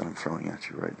cul-de-sac that I'm throwing at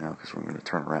you right now, because we're going to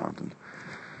turn around and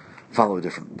follow a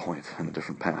different point and a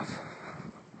different path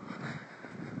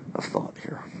of thought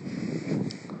here.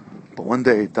 But one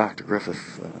day, Dr.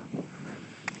 Griffith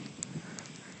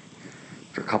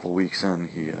after a couple weeks in,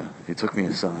 he took me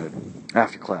aside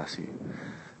after class. He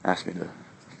asked me to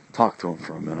talk to him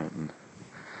for a minute, and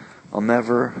I'll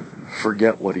never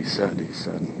forget what he said.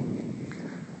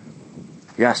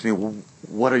 He asked me, well,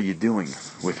 what are you doing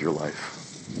with your life?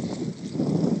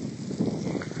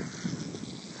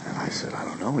 And I said, I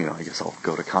don't know, I guess I'll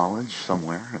go to college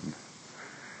somewhere and,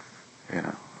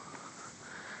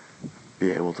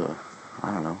 be able to,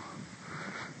 I don't know,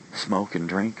 smoke and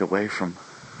drink away from,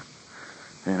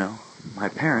 my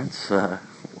parents,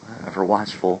 have a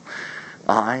watchful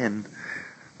eye and,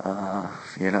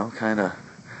 kind of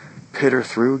pitter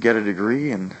through, get a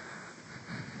degree and,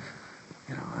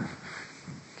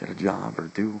 get a job or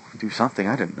do something.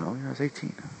 I didn't know. I was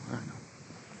 18. I don't know.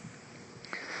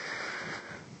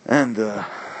 And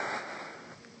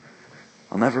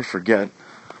I'll never forget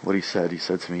what he said. He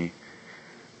said to me,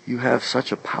 "You have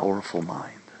such a powerful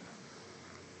mind."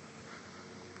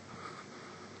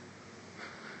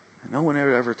 And no one had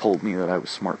ever told me that I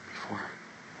was smart before.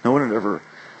 No one had ever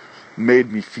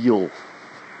made me feel...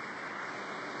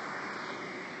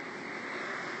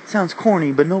 It sounds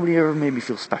corny, but nobody ever made me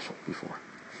feel special before.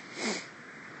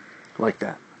 Like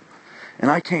that. And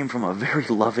I came from a very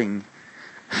loving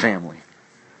family.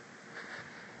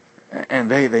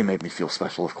 And they made me feel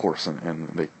special, of course, and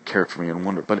they cared for me and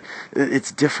wondered. But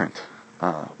it's different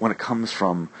when it comes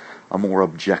from a more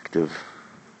objective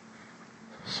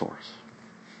source.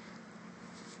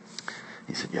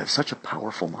 He said, "You have such a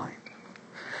powerful mind."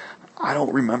 I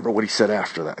don't remember what he said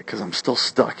after that, because I'm still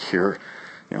stuck here,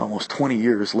 almost 20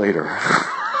 years later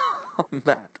on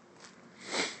that.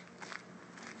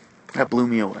 That blew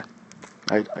me away.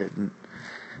 It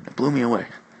blew me away.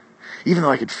 Even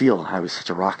though I could feel I was such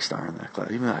a rock star in that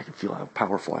class, even though I could feel how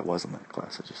powerful I was in that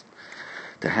class,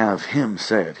 to have him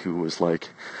say it, who was like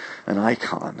an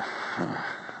icon and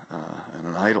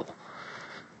an idol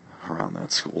around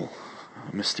that school,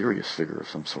 a mysterious figure of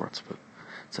some sorts, but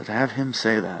so to have him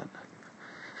say that,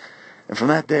 and from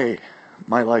that day,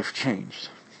 my life changed.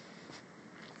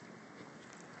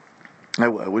 I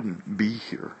wouldn't be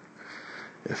here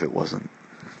if it wasn't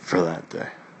for that day.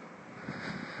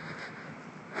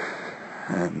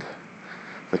 And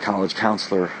the college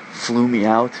counselor flew me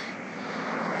out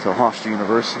to Hofstra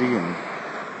University, and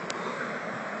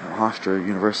Hofstra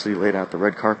University laid out the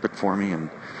red carpet for me, and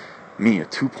me, a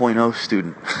 2.0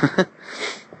 student.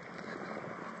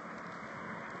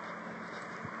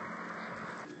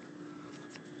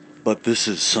 But this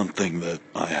is something that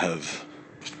I have,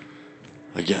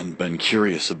 again, been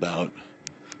curious about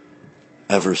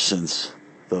ever since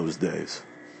those days.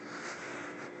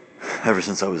 Ever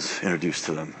since I was introduced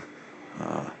to them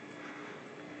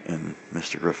in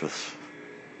Mr. Griffith's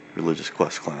Religious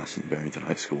Quest class in Barrington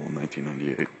High School in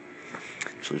 1998.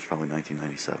 Actually, it was probably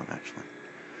 1997, actually.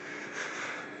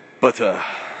 But,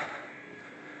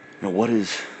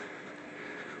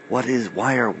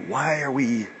 why are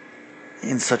we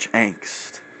in such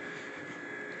angst?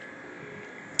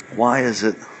 Why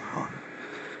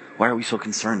are we so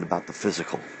concerned about the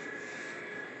physical?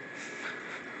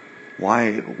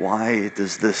 Why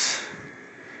does this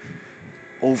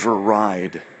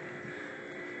override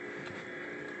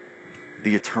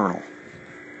the eternal?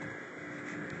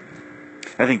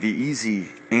 I think the easy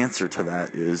answer to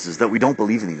that is that we don't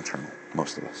believe in the eternal,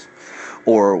 most of us.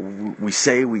 Or we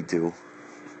say we do,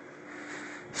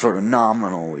 sort of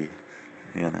nominally,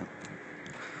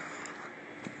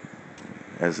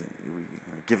 as we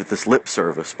give it this lip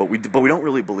service, but we don't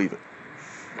really believe it.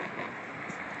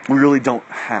 We really don't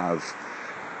have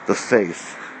the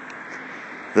faith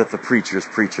that the preachers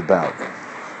preach about,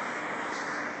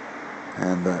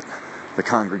 and that the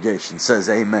congregation says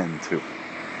amen to.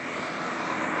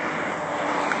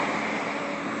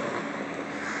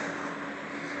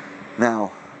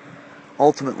 Now,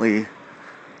 ultimately,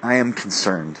 I am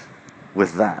concerned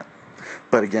with that.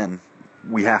 But again,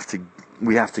 we have to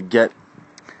get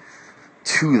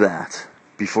to that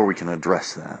before we can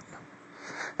address that.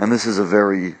 And this is a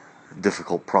very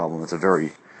difficult problem. It's a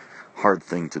very hard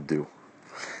thing to do.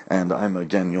 And I'm,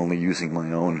 again, only using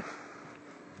my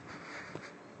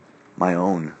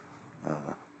own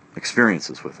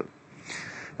experiences with it.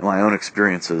 And my own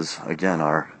experiences, again,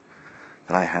 are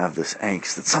that I have this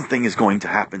angst that something is going to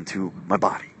happen to my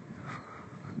body.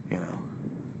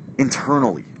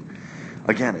 Internally.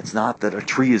 Again, it's not that a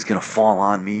tree is going to fall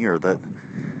on me, or that,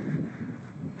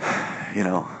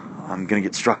 I'm going to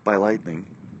get struck by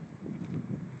lightning.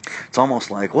 It's almost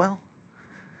like,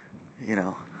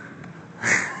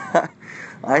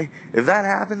 if that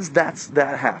happens, that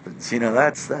happens.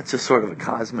 That's just sort of a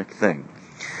cosmic thing.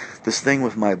 This thing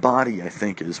with my body, I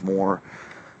think, is more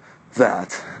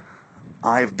that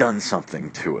I've done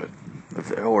something to it,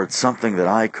 or it's something that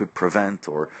I could prevent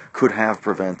or could have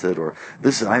prevented, or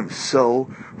I'm so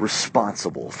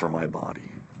responsible for my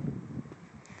body.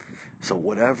 So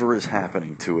whatever is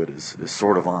happening to it is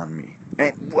sort of on me.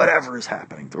 And whatever is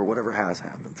happening to it, or whatever has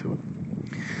happened to it.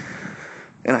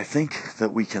 And I think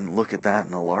that we can look at that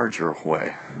in a larger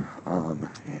way,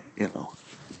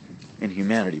 in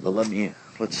humanity. But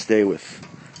let's stay with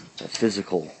a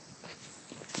physical,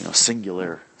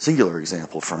 singular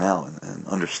example for now, and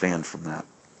understand from that.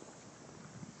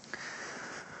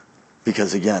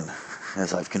 Because again,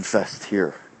 as I've confessed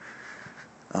here,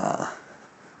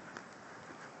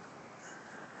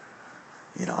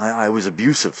 I was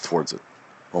abusive towards it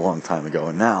a long time ago,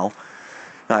 and now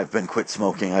I've quit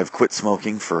smoking for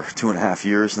 2.5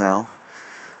 years now.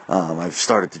 I've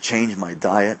started to change my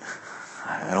diet.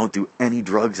 I don't do any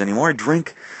drugs anymore. I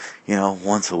drink,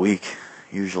 once a week,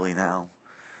 usually now.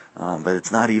 But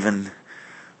it's not even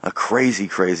a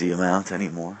crazy amount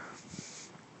anymore.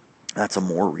 That's a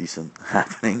more recent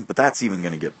happening, but that's even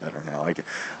going to get better now.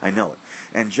 I know it.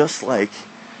 And just like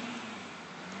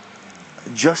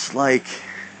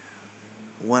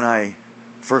when I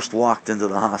first walked into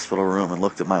the hospital room and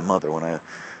looked at my mother,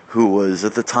 who was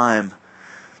at the time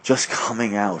just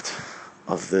coming out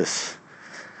of this,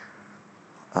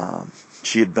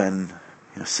 she had been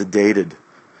sedated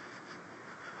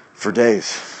for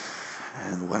days,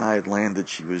 and when I had landed,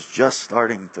 she was just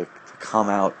starting to come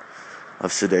out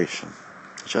of sedation,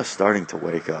 just starting to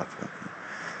wake up,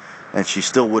 and she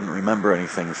still wouldn't remember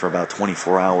anything for about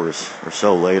 24 hours or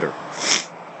so later,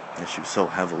 and she was so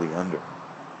heavily under.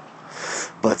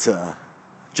 But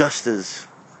just as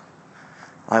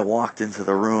I walked into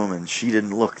the room and she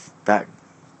didn't look that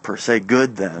per se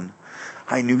good then,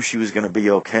 I knew she was going to be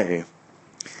okay.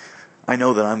 I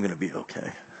know that I'm going to be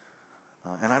okay.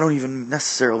 And I don't even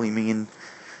necessarily mean,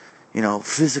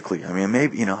 physically. I mean,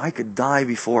 maybe, I could die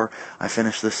before I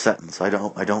finish this sentence. I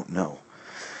don't know.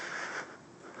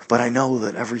 But I know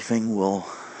that everything will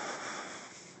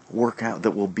work out,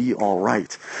 that will be all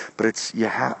right. But it's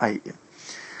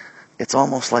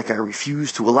almost like I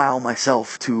refuse to allow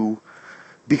myself to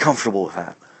be comfortable with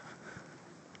that.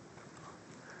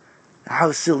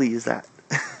 How silly is that?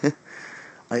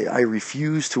 I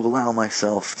refuse to allow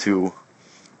myself to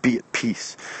be at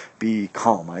peace, be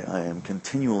calm. I am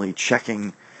continually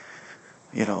checking,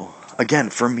 again,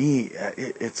 for me,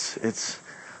 it's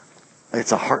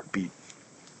a heartbeat.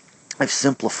 I've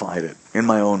simplified it in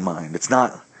my own mind. It's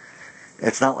not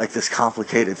like this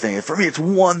complicated thing. For me, it's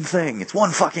one thing. It's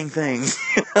one fucking thing.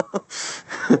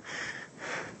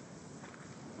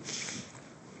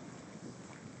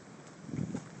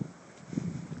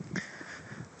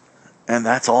 And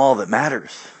that's all that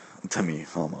matters to me,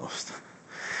 almost.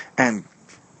 And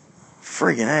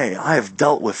friggin' A, I have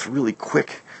dealt with really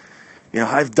quick.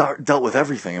 I've dealt with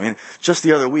everything. I mean, just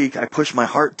the other week, I pushed my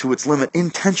heart to its limit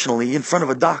intentionally in front of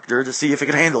a doctor to see if it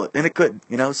could handle it. And it could,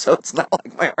 so it's not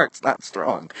like my heart's not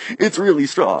strong. It's really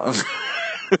strong.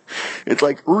 It's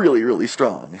like really, really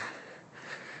strong.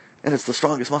 And it's the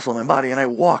strongest muscle in my body. And I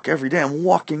walk every day. I'm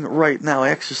walking right now.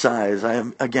 I exercise.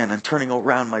 I'm turning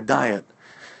around my diet.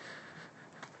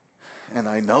 And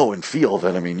I know and feel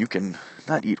that, you can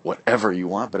not eat whatever you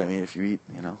want, but if you eat,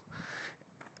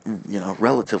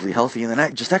 relatively healthy, and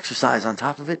then just exercise on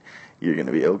top of it, you're going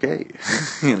to be okay.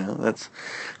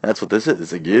 That's what this is.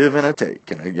 It's a give and a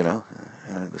take, and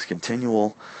this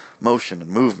continual motion and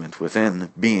movement within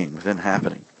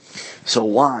happening. So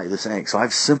why this angst? So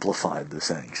I've simplified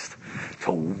this angst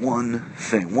to one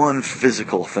thing, one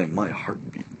physical thing, my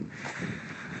heartbeat.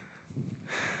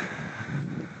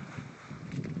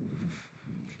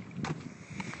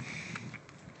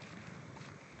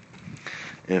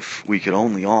 If we could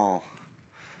only all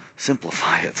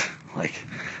simplify it like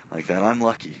that, I'm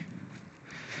lucky.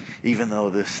 Even though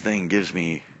this thing gives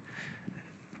me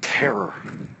terror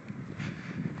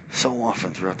so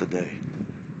often throughout the day.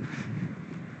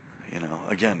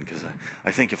 Again, because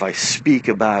I think if I speak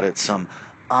about it, some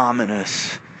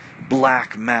ominous,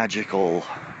 black, magical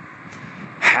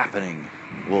happening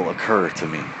will occur to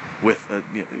me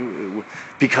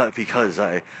because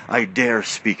I dare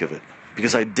speak of it.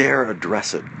 Because I dare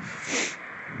address it.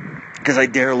 Because I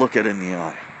dare look it in the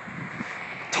eye.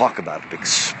 Talk about it.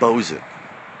 Expose it.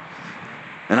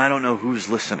 And I don't know who's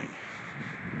listening.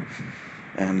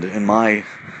 And in my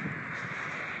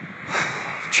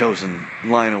chosen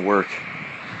line of work,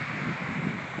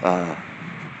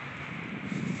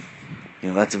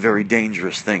 that's a very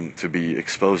dangerous thing to be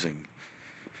exposing.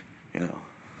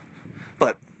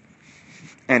 But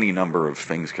any number of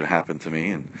things could happen to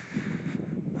me, and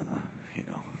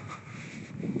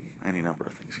any number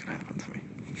of things can happen to me.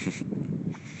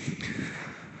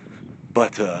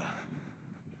 But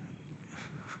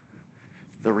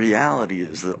the reality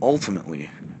is that ultimately,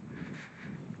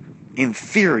 in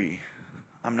theory,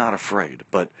 I'm not afraid.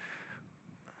 But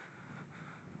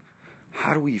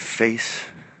how do we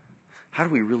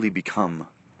really become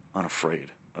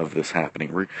unafraid of this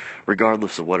happening,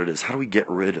 regardless of what it is? How do we get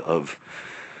rid of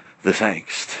this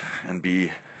angst and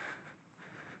be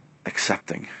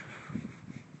accepting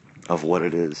of what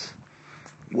it is,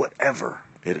 whatever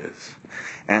it is?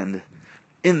 And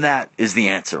in that is the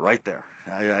answer right there.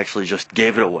 I actually just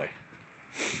gave it away.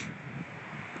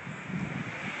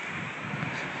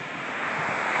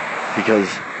 Because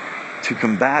to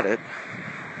combat it,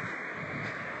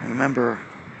 I remember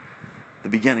the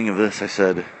beginning of this, I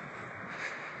said,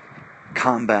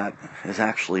 combat is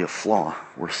actually a flaw.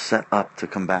 We're set up to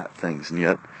combat things, and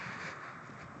yet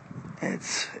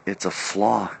it's a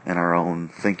flaw in our own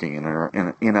thinking, in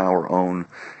our own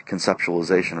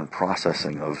conceptualization and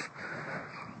processing of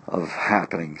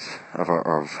happenings,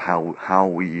 of how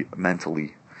we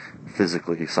mentally,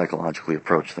 physically, psychologically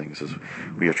approach things as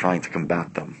we are trying to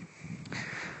combat them.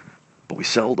 But we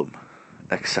seldom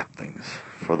accept things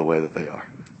for the way that they are.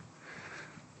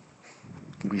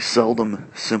 We seldom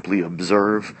simply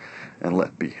observe and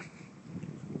let be.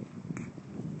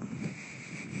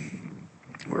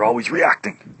 We're always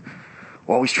reacting.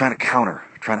 We're always trying to counter,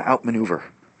 trying to outmaneuver.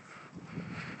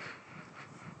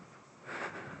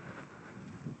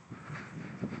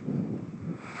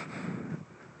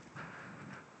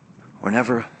 We're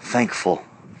never thankful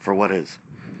for what is.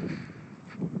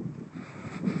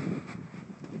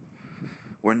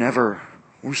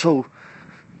 We're so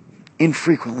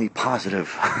infrequently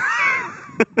positive.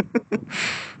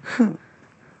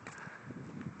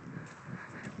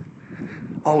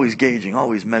 Always gauging,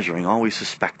 always measuring, always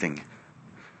suspecting,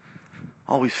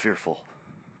 always fearful.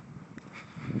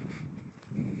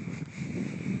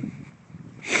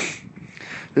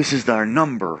 This is our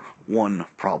number one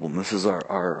problem. This is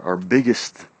our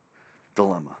biggest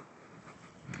dilemma.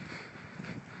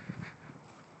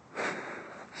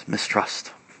 It's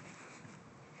mistrust.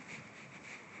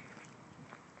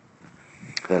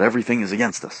 That everything is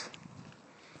against us.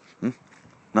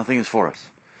 Nothing is for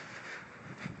us.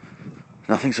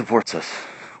 Nothing supports us.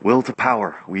 Will to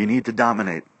power. We need to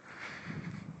dominate.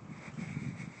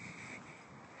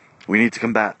 We need to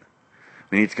combat.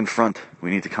 We need to confront. We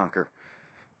need to conquer.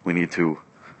 We need to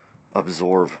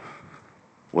absorb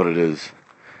what it is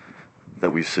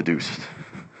that we've seduced.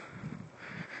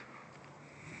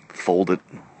 Fold it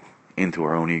into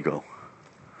our own ego.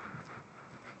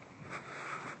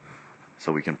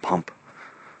 So we can pump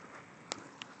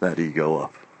that ego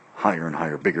up higher and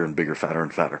higher, bigger and bigger, fatter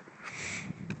and fatter.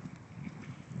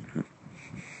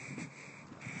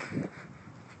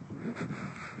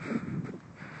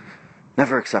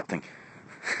 Never accepting.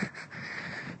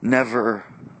 Never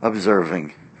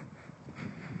observing.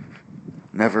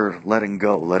 Never letting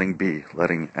go, letting be,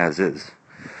 letting as is.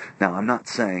 Now, I'm not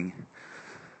saying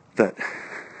that,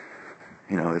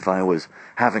 if I was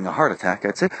having a heart attack,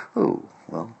 I'd say, oh,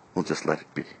 well, we'll just let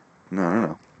it be.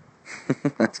 No.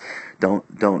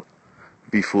 Don't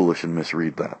be foolish and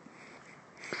misread that.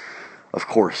 Of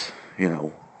course,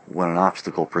 when an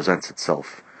obstacle presents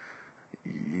itself,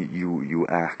 you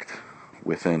act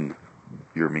within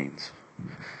your means.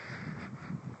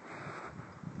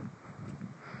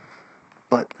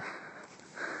 But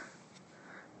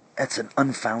it's an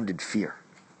unfounded fear.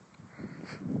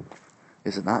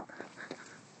 Is it not?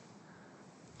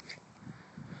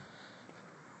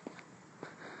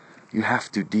 You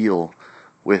have to deal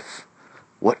with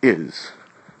what is,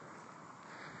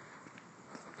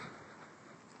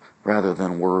 rather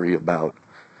than worry about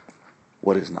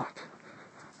what is not,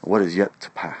 what is yet to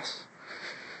pass.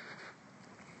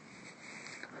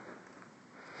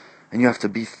 And you have to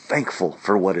be thankful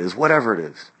for what is, whatever it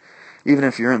is, even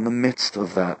if you're in the midst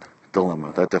of that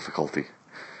dilemma, that difficulty,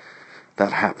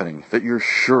 that happening, that you're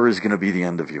sure is going to be the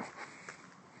end of you.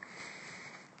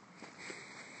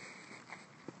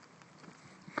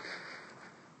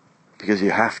 Because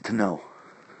you have to know,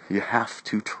 you have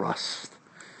to trust,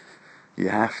 you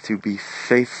have to be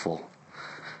faithful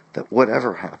that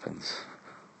whatever happens,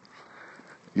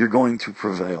 you're going to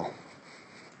prevail,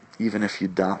 even if you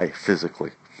die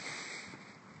physically.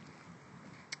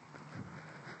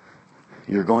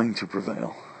 You're going to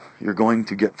prevail. You're going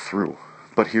to get through.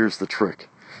 But here's the trick,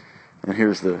 and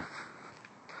here's the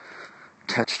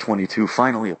catch-22,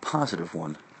 finally a positive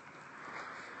one,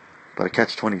 but a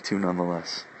catch-22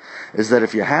 nonetheless, is that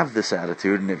if you have this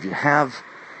attitude, and if you have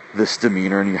this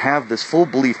demeanor, and you have this full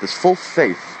belief, this full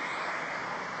faith,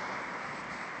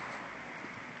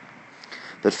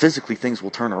 that physically things will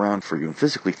turn around for you, and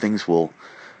physically things will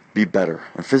be better,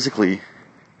 and physically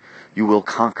you will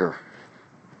conquer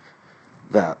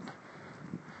that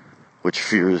which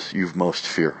fears you most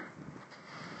fear.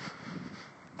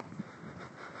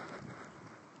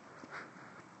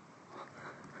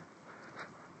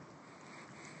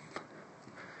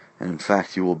 And in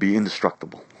fact, you will be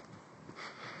indestructible.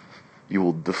 You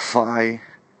will defy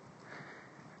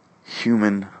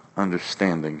human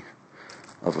understanding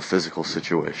of a physical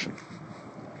situation.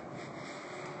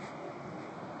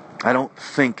 I don't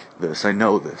think this, I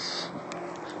know this.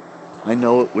 I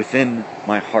know it within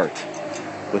my heart.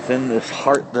 Within this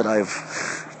heart that I've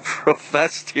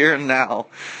professed here now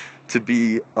to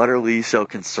be utterly so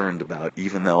concerned about,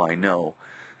 even though I know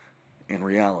in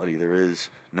reality there is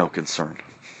no concern.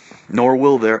 Nor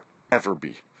will there ever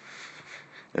be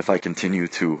if I continue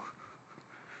to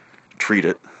treat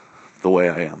it the way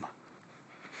I am.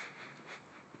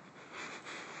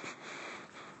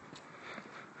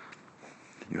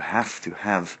 You have to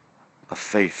have a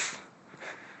faith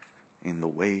in the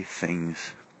way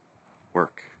things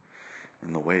work,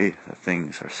 in the way that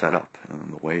things are set up, and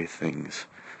in the way things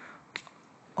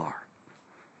are.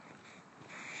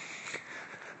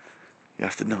 You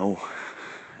have to know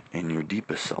in your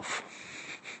deepest self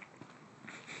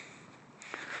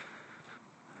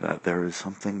that there is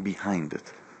something behind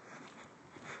it.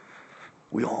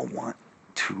 We all want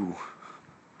to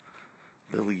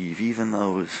believe, even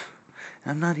those,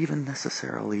 and I'm not even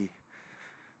necessarily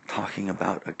talking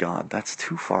about a God. That's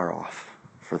too far off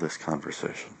for this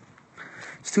conversation.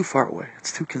 It's too far away.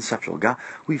 It's too conceptual. God,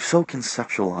 we've so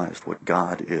conceptualized what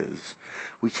God is.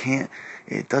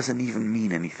 It doesn't even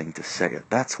mean anything to say it.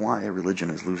 That's why religion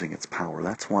is losing its power.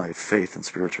 That's why faith and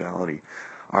spirituality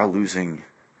are losing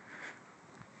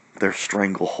their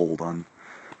stranglehold on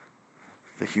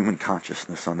the human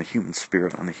consciousness, on the human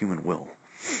spirit, on the human will.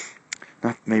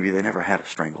 Maybe they never had a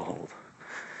stranglehold.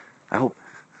 I hope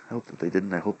that they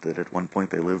didn't. I hope that at one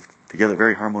point they lived together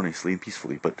very harmoniously and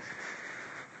peacefully, but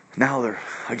now they're,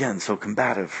 again, so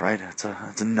combative, right? It's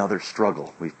another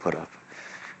struggle we've put up.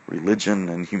 Religion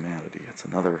and humanity. It's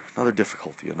another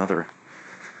difficulty, another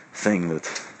thing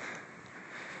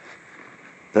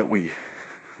that we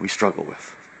struggle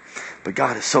with. But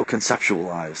God is so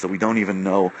conceptualized that we don't even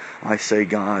know. I say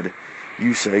God,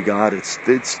 you say God.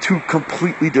 It's two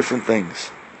completely different things.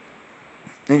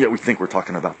 And yet we think we're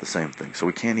talking about the same thing. So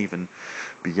we can't even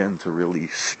begin to really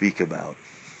speak about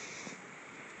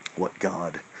what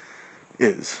God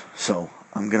is. So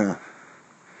I'm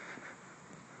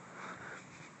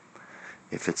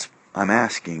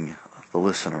asking the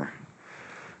listener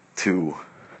to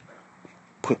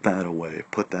put that away,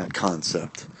 put that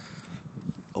concept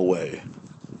away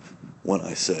when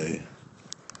I say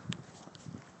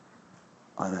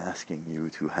I'm asking you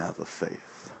to have a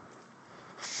faith.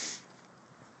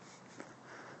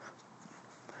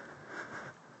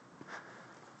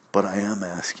 But I am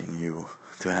asking you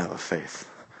to have a faith.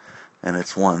 And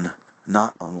it's one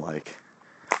not unlike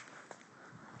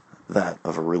that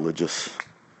of a religious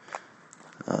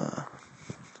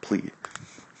plea.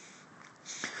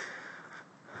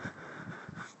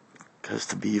 Because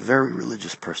to be a very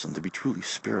religious person, to be truly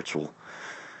spiritual,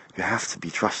 you have to be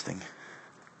trusting.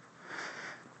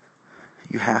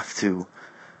 You have to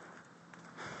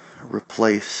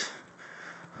replace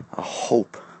a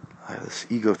hope, this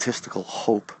egotistical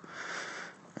hope,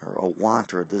 or a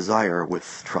want or a desire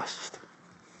with trust.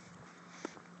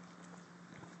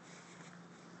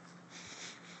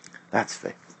 That's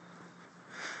faith.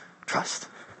 Trust.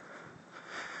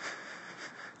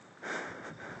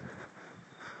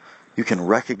 You can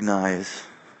recognize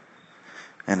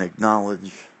and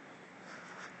acknowledge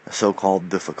a so-called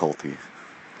difficulty,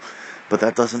 but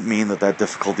that doesn't mean that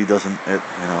difficulty doesn't,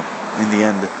 in the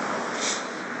end,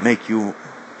 make you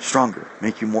stronger,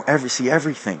 make you more.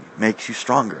 Everything makes you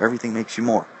stronger. Everything makes you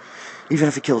more, even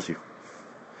if it kills you,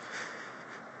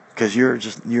 because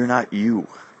you're not you,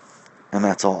 and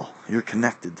that's all. You're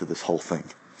connected to this whole thing.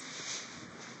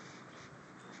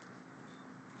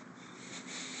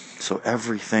 So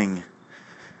everything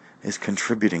is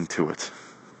contributing to it,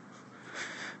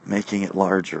 making it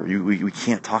larger. We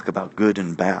can't talk about good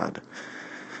and bad,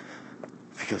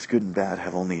 because good and bad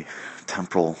have only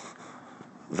temporal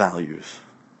values.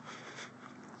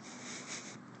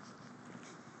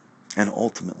 And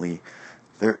ultimately,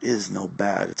 there is no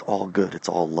bad. It's all good. It's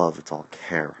all love. It's all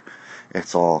care.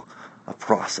 It's all a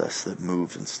process that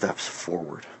moves and steps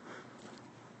forward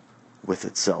with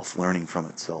itself, learning from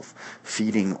itself,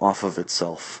 feeding off of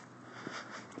itself,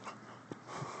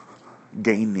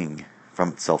 gaining from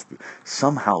itself,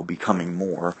 somehow becoming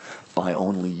more by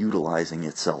only utilizing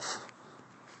itself.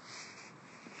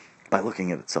 by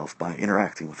looking at itself, by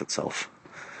interacting with itself,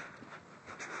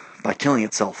 by killing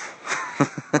itself,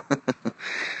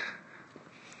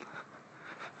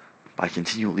 by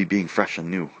continually being fresh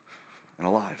and new and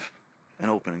alive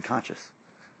and open and conscious.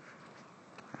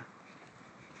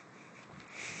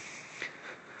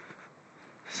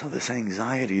 So this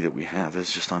anxiety that we have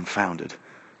is just unfounded.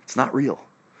 It's not real.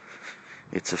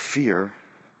 It's a fear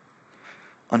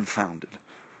unfounded.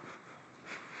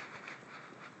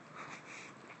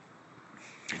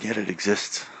 And yet it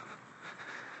exists.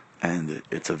 And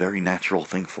it's a very natural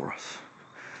thing for us.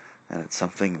 And it's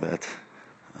something that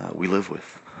we live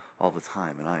with all the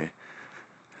time. And I,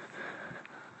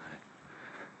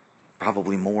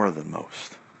 probably more than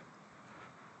most,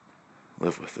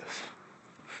 live with this.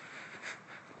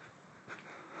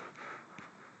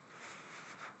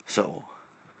 So,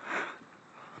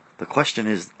 the question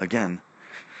is, again,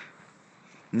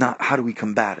 not how do we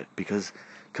combat it, because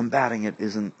combating it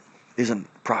isn't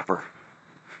proper.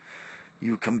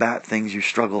 You combat things, you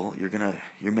struggle,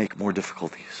 you make more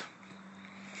difficulties.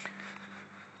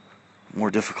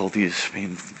 More difficulties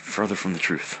mean further from the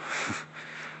truth.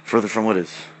 Further from what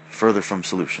is. Further from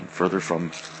solution. Further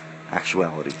from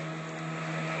actuality.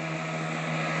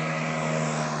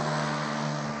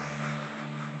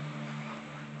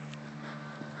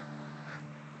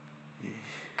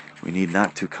 We need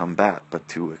not to combat, but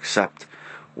to accept,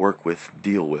 work with,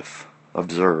 deal with,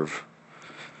 observe.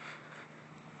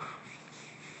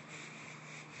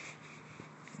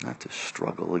 Not to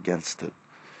struggle against it.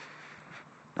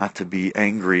 Not to be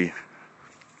angry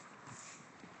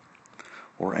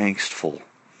or angstful.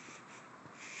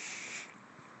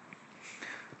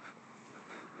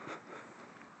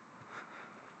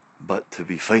 But to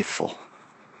be faithful.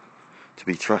 To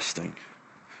be trusting.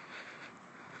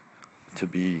 To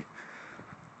be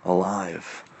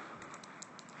alive.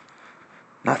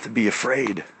 Not to be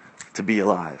afraid to be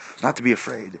alive. Not to be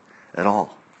afraid at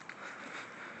all.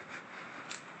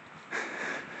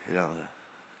 You know,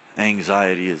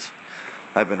 anxiety is,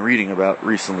 I've been reading about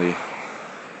recently,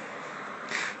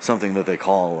 something that they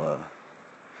call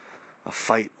a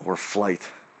fight or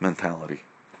flight mentality.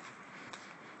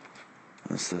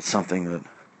 That's something that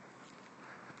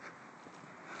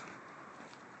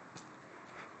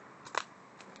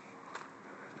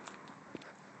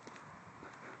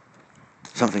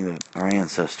our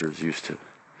ancestors used to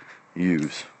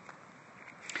use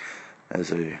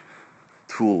as a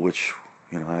tool, which,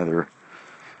 either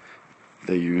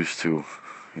they use to,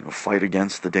 fight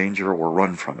against the danger or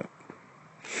run from it.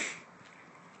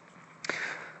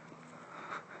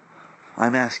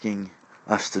 I'm asking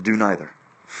us to do neither.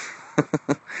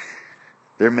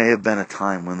 There may have been a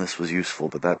time when this was useful,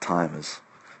 but that time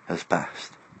has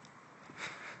passed.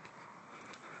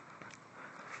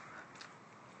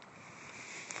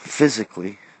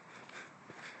 Physically,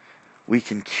 we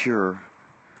can cure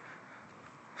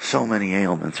so many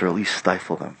ailments, or at least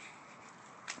stifle them.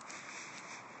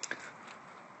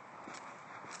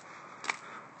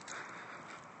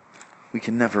 We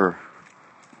can never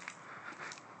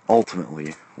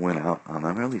ultimately win out on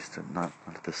them, or at least not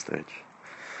at this stage.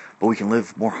 But we can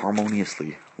live more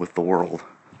harmoniously with the world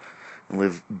and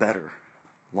live better,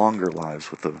 longer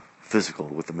lives with the physical,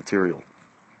 with the material.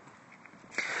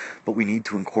 But we need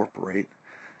to incorporate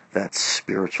that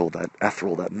spiritual, that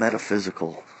ethereal, that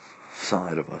metaphysical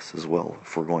side of us as well,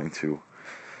 if we're going to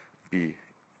be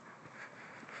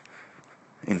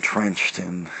entrenched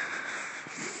and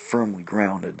firmly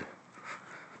grounded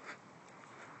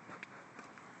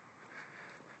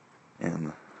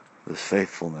in this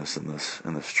faithfulness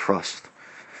and this trust.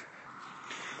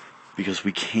 Because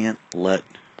we can't let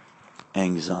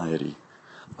anxiety,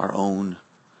 our own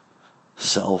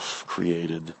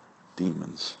self-created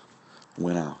demons,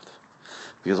 win out.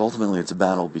 Because ultimately it's a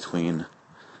battle between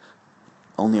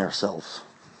only ourselves.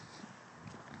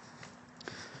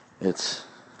 It's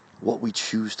what we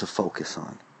choose to focus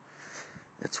on.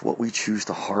 It's what we choose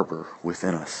to harbor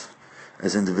within us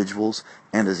as individuals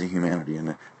and as a humanity.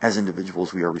 And as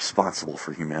individuals, we are responsible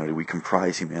for humanity. We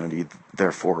comprise humanity.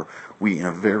 Therefore, we, in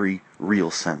a very real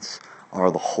sense,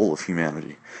 are the whole of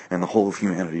humanity. And the whole of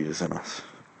humanity is in us.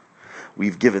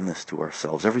 We've given this to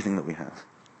ourselves, everything that we have,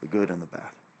 the good and the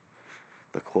bad.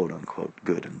 The quote-unquote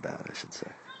good and bad, I should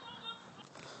say.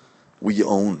 We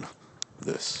own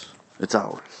this. It's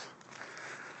ours.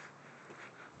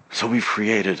 So we've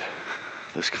created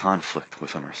this conflict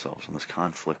within ourselves, and this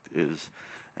conflict is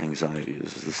anxiety,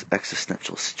 is this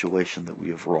existential situation that we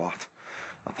have wrought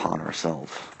upon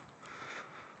ourselves.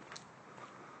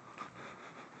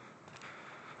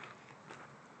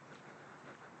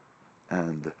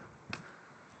 And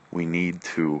we need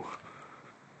to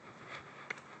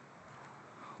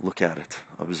look at it,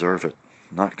 observe it,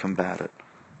 not combat it.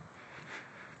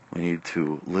 We need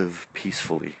to live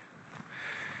peacefully,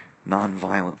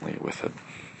 non-violently with it.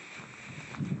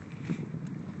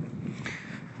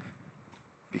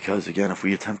 Because again, if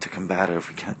we attempt to combat it, if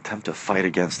we attempt to fight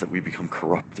against it, we become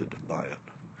corrupted by it.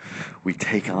 We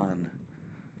take on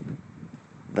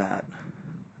the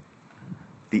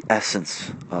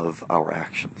essence of our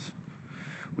actions.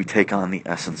 We take on the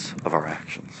essence of our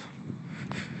actions.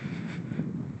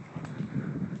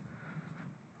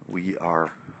 We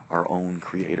are our own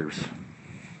creators.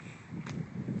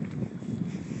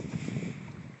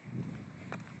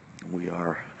 We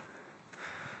are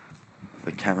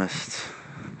the chemists,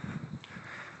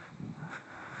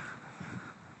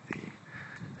 the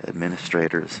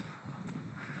administrators,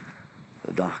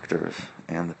 the doctors,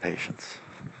 and the patients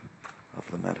of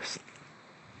the medicine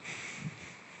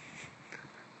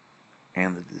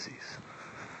and the disease.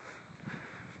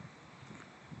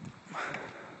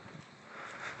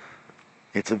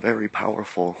 It's a very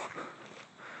powerful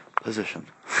position.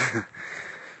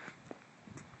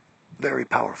 Very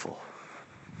powerful.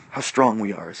 How strong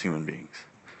we are as human beings.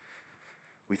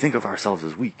 We think of ourselves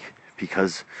as weak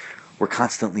because we're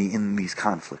constantly in these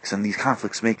conflicts, and these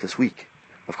conflicts make us weak,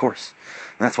 of course.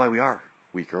 And that's why we are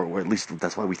weak, or at least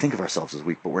that's why we think of ourselves as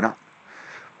weak, but we're not.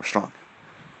 We're strong.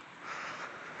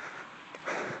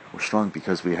 We're strong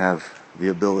because we have the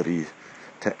ability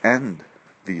to end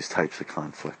these types of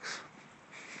conflicts.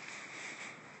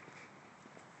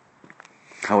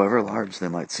 However large they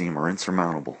might seem or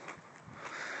insurmountable.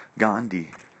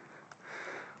 Gandhi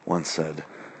once said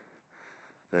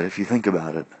that if you think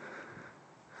about it,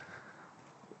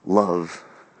 love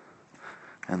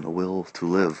and the will to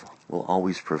live will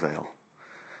always prevail.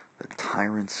 That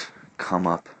tyrants come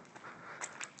up,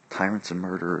 tyrants and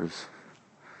murderers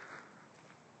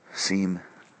seem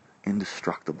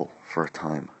indestructible for a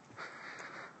time,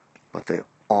 but they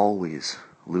always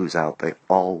lose out, they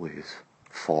always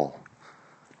fall.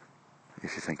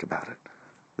 If you think about it,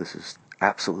 this is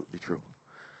absolutely true.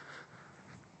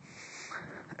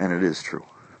 And it is true.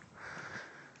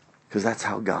 Because that's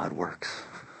how God works.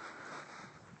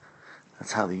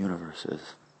 That's how the universe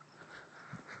is.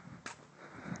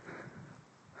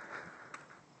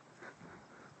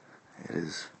 It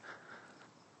is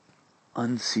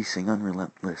unceasing,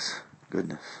 unrelentless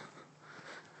goodness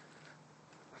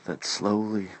that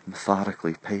slowly,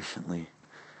 methodically, patiently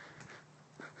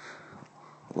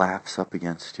laps up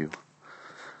against you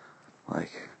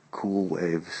like cool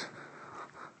waves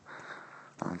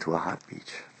onto a hot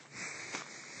beach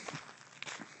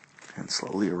and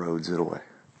slowly erodes it away.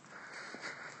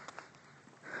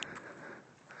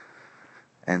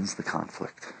 Ends the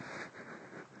conflict.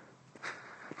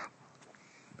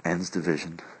 Ends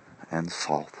division. Ends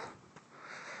fault.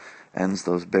 Ends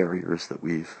those barriers that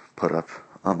we've put up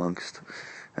amongst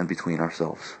and between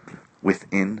ourselves,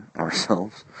 within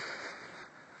ourselves.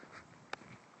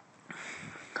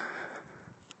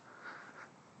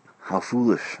 How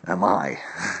foolish am I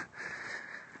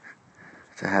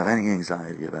to have any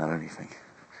anxiety about anything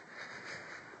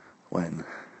when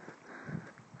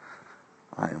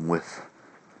I am with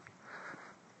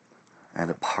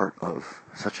and a part of,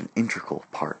 such an integral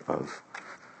part of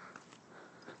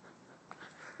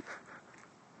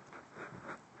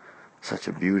such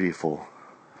a beautiful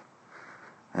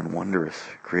and wondrous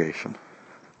creation.